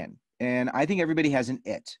you got in. And I think everybody has an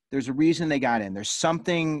it. There's a reason they got in. There's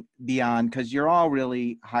something beyond, because you're all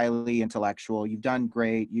really highly intellectual. You've done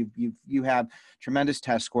great. You have tremendous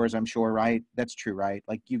test scores, I'm sure, right? That's true, right?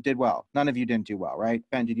 Like, you did well. None of you didn't do well, right?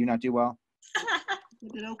 Ben, did you not do well? You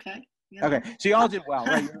did okay. Yeah. Okay, so you all did well,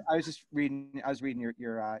 right? I was reading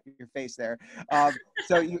your face there.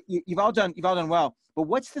 So you've all done well. But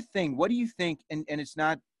what's the thing? What do you think? And it's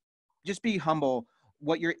not, just be humble.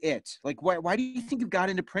 What your it? Like, why do you think you got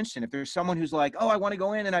into Princeton? If there's someone who's like, oh, I want to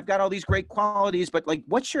go in and I've got all these great qualities, but like,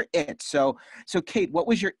 what's your it? So Kate, what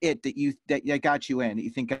was your it that got you in? That you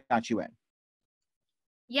think got you in?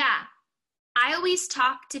 Yeah. I always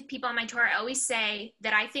talk to people on my tour. I always say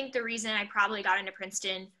that I think the reason I probably got into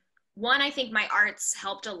Princeton, one, I think my arts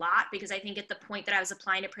helped a lot, because I think at the point that I was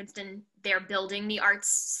applying to Princeton, they're building the arts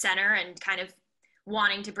center and kind of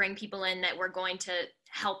wanting to bring people in that were going to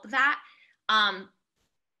help that.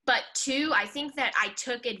 But two, I think that I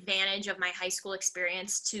took advantage of my high school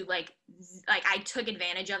experience to like I took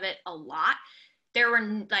advantage of it a lot. There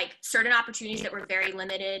were like certain opportunities that were very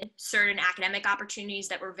limited, certain academic opportunities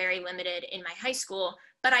that were very limited in my high school,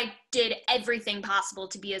 but I did everything possible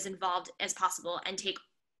to be as involved as possible and take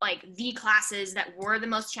like the classes that were the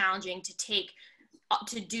most challenging to take,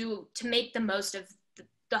 to make the most of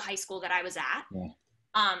the high school that I was at.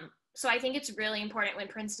 Yeah. So I think it's really important when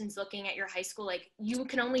Princeton's looking at your high school, like, you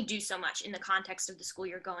can only do so much in the context of the school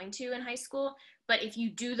you're going to in high school, but if you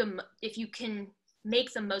can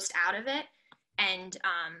make the most out of it. And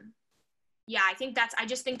yeah, I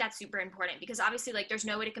just think that's super important, because obviously, like, there's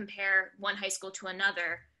no way to compare one high school to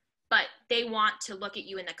another, but they want to look at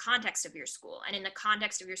you in the context of your school. And in the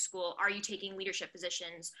context of your school, are you taking leadership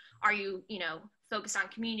positions? Are you, focused on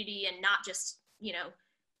community and not just,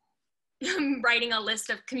 writing a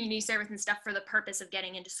list of community service and stuff for the purpose of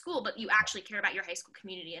getting into school, but you actually care about your high school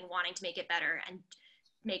community and wanting to make it better and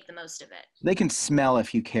make the most of it. They can smell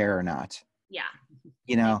if you care or not. Yeah.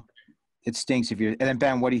 It stinks if you're, and then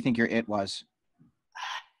Ben, what do you think your it was?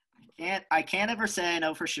 I can't ever say I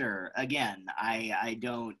know for sure. Again,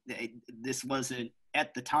 this wasn't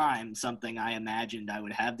at the time something I imagined I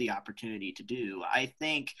would have the opportunity to do. I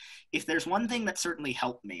think if there's one thing that certainly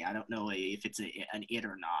helped me, I don't know if it's an it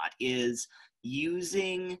or not, is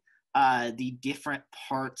using the different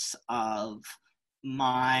parts of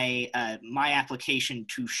my application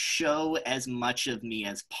to show as much of me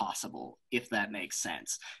as possible, if that makes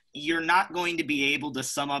sense. You're not going to be able to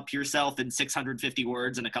sum up yourself in 650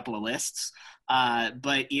 words and a couple of lists,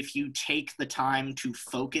 but if you take the time to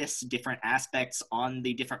focus different aspects on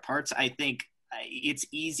the different parts, I think it's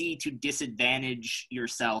easy to disadvantage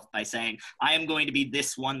yourself by saying, I am going to be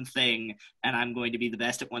this one thing and I'm going to be the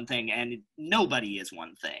best at one thing, and nobody is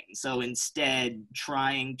one thing. So instead,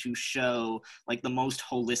 trying to show like the most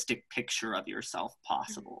holistic picture of yourself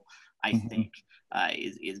possible, I think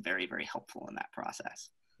is very, very helpful in that process.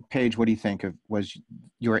 Paige, what do you think was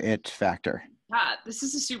your it factor? Yeah, this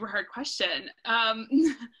is a super hard question.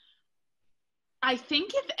 I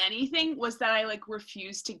think if anything was that I like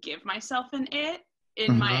refused to give myself an it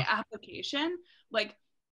in my application. Like,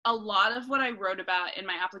 a lot of what I wrote about in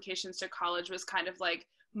my applications to college was kind of like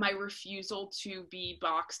my refusal to be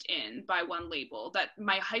boxed in by one label. That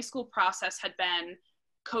my high school process had been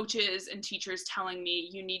coaches and teachers telling me,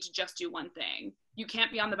 you need to just do one thing. You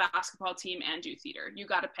can't be on the basketball team and do theater. You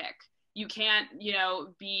got to pick. You can't,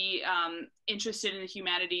 be interested in the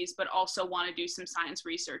humanities, but also want to do some science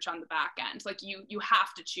research on the back end. Like, you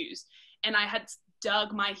have to choose. And I had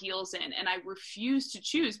dug my heels in and I refused to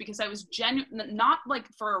choose because I was not like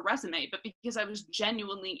for a resume, but because I was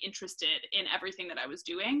genuinely interested in everything that I was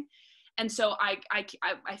doing. And so I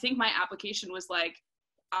think my application was like,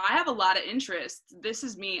 I have a lot of interests. This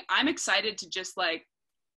is me. I'm excited to just like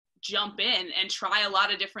jump in and try a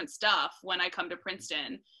lot of different stuff when I come to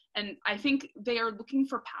Princeton. And I think they are looking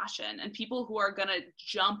for passion and people who are going to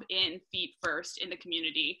jump in feet first in the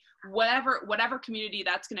community, whatever community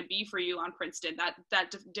that's going to be for you on Princeton,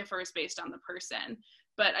 that differs based on the person.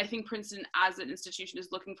 But I think Princeton as an institution is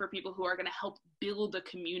looking for people who are going to help build a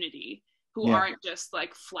community, who aren't just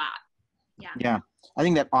like flat. Yeah. I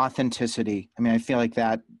think that authenticity, I mean, I feel like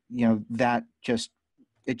that,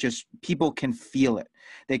 people can feel it.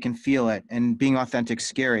 They can feel it. And being authentic is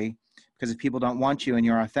scary. Because if people don't want you and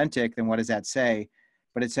you're authentic, then what does that say?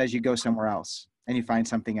 But it says you go somewhere else and you find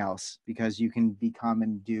something else because you can become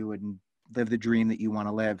and do and live the dream that you want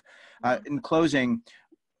to live. In closing,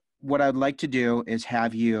 what I'd like to do is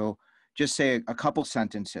have you just say a couple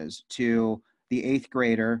sentences to the 8th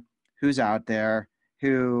grader who's out there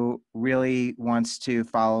who really wants to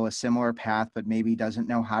follow a similar path, but maybe doesn't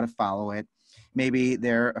know how to follow it. Maybe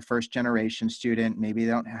they're a first generation student. Maybe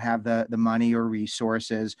they don't have the money or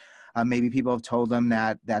resources. Maybe people have told them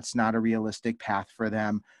that that's not a realistic path for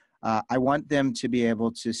them. I want them to be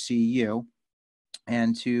able to see you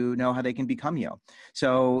and to know how they can become you.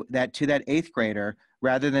 So that to that eighth grader,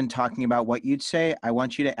 rather than talking about what you'd say, I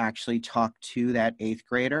want you to actually talk to that eighth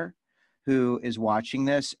grader who is watching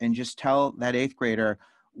this and just tell that eighth grader,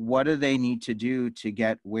 what do they need to do to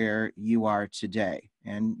get where you are today?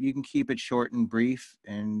 And you can keep it short and brief,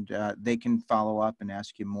 and they can follow up and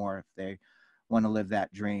ask you more if they want to live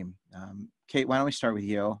that dream. Kate, why don't we start with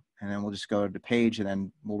you, and then we'll just go to Paige, and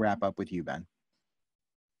then we'll wrap up with you, Ben.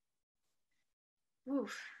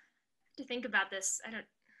 Oof. I have to think about this.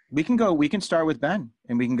 We can start with Ben,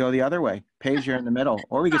 and we can go the other way. Paige, you're in the middle,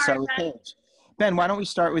 or we can start with Ben. Paige. Ben, why don't we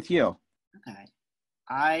start with you? Okay.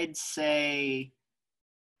 I'd say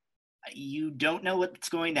you don't know what's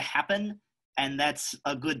going to happen, and that's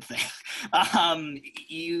a good thing.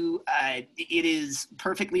 It is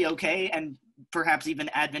perfectly okay and perhaps even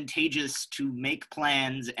advantageous to make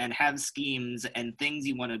plans and have schemes and things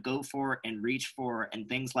you want to go for and reach for and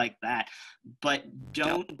things like that. But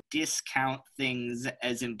don't discount things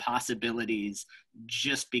as impossibilities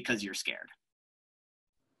just because you're scared.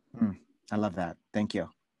 I love that. Thank you.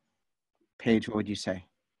 Paige, what would you say?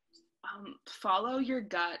 Follow your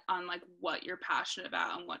gut on like what you're passionate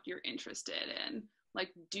about and what you're interested in.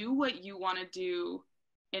 Like, do what you want to do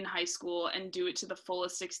in high school and do it to the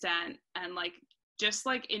fullest extent, and like just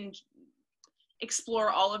like explore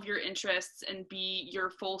all of your interests and be your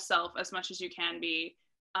full self as much as you can be.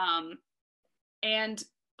 And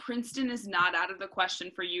Princeton is not out of the question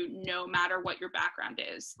for you, no matter what your background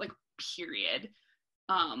is, like, period.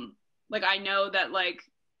 Like, I know that like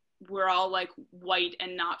we're all like white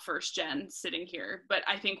and not first gen sitting here, but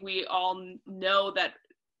I think we all know that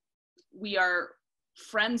we are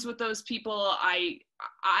friends with those people.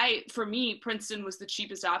 For me, Princeton was the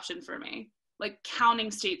cheapest option for me. Like,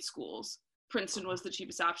 counting state schools, Princeton was the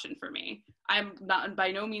cheapest option for me. I'm not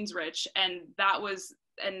by no means rich, and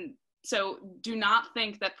so do not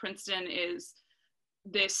think that Princeton is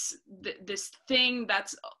this thing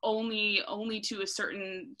that's only to a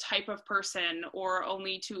certain type of person or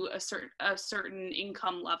only to a certain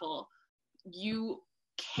income level. You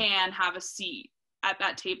can have a seat at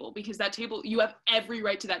that table, because that table, you have every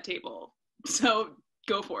right to that table. So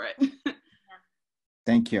go for it.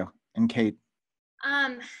 Thank you. And Kate?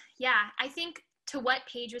 Yeah, I think to what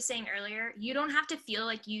Paige was saying earlier, you don't have to feel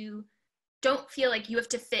like you have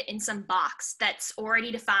to fit in some box that's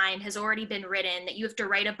already defined, has already been written, that you have to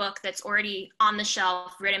write a book that's already on the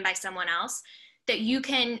shelf, written by someone else, that you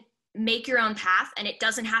can make your own path, and it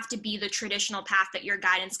doesn't have to be the traditional path that your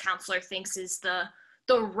guidance counselor thinks is the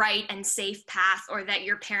right and safe path, or that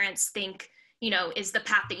your parents think, is the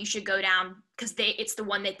path that you should go down because it's the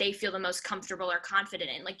one that they feel the most comfortable or confident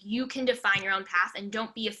in. Like, you can define your own path, and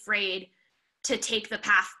don't be afraid to take the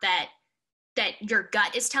path that your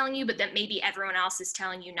gut is telling you, but that maybe everyone else is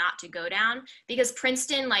telling you not to go down. Because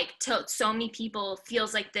Princeton, like, to so many people,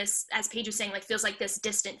 feels like this, as Paige was saying, like, feels like this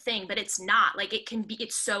distant thing, but it's not. Like,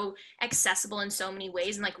 it's so accessible in so many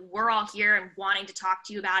ways, and like, we're all here and wanting to talk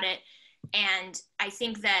to you about it. And I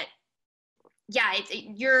think that, yeah,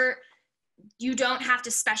 you don't have to,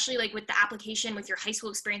 especially like with the application, with your high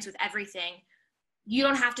school experience, with everything, you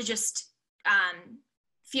don't have to just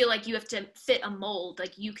feel like you have to fit a mold.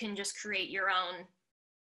 Like, you can just create your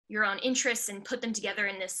own interests and put them together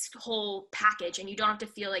in this whole package, and you don't have to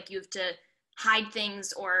feel like you have to hide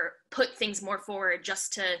things or put things more forward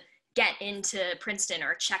just to get into Princeton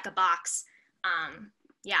or check a box.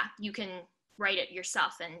 Yeah, you can write it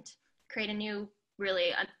yourself and create a new, really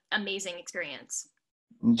amazing experience.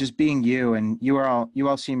 Just being you, and you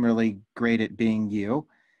all seem really great at being you,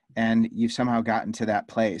 and you've somehow gotten to that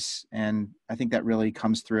place. And I think that really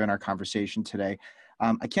comes through in our conversation today.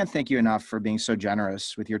 I can't thank you enough for being so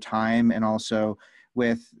generous with your time, and also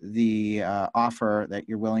with the offer that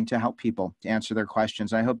you're willing to help people, to answer their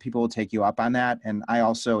questions. I hope people will take you up on that. And I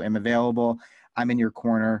also am available. I'm in your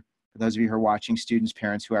corner. For those of you who are watching, students,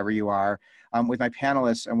 parents, whoever you are. With my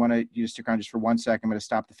panelists, I want you to stick around just for 1 second. I'm going to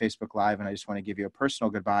stop the Facebook Live, and I just want to give you a personal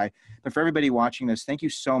goodbye. But for everybody watching this, thank you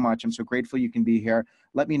so much. I'm so grateful you can be here.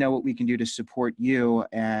 Let me know what we can do to support you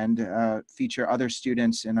and feature other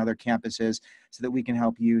students and other campuses so that we can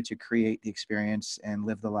help you to create the experience and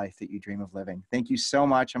live the life that you dream of living. Thank you so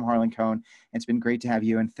much. I'm Harlan Cohn. It's been great to have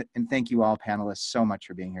you. And thank you all panelists so much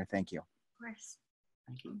for being here. Thank you. Of course.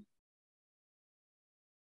 Thank you.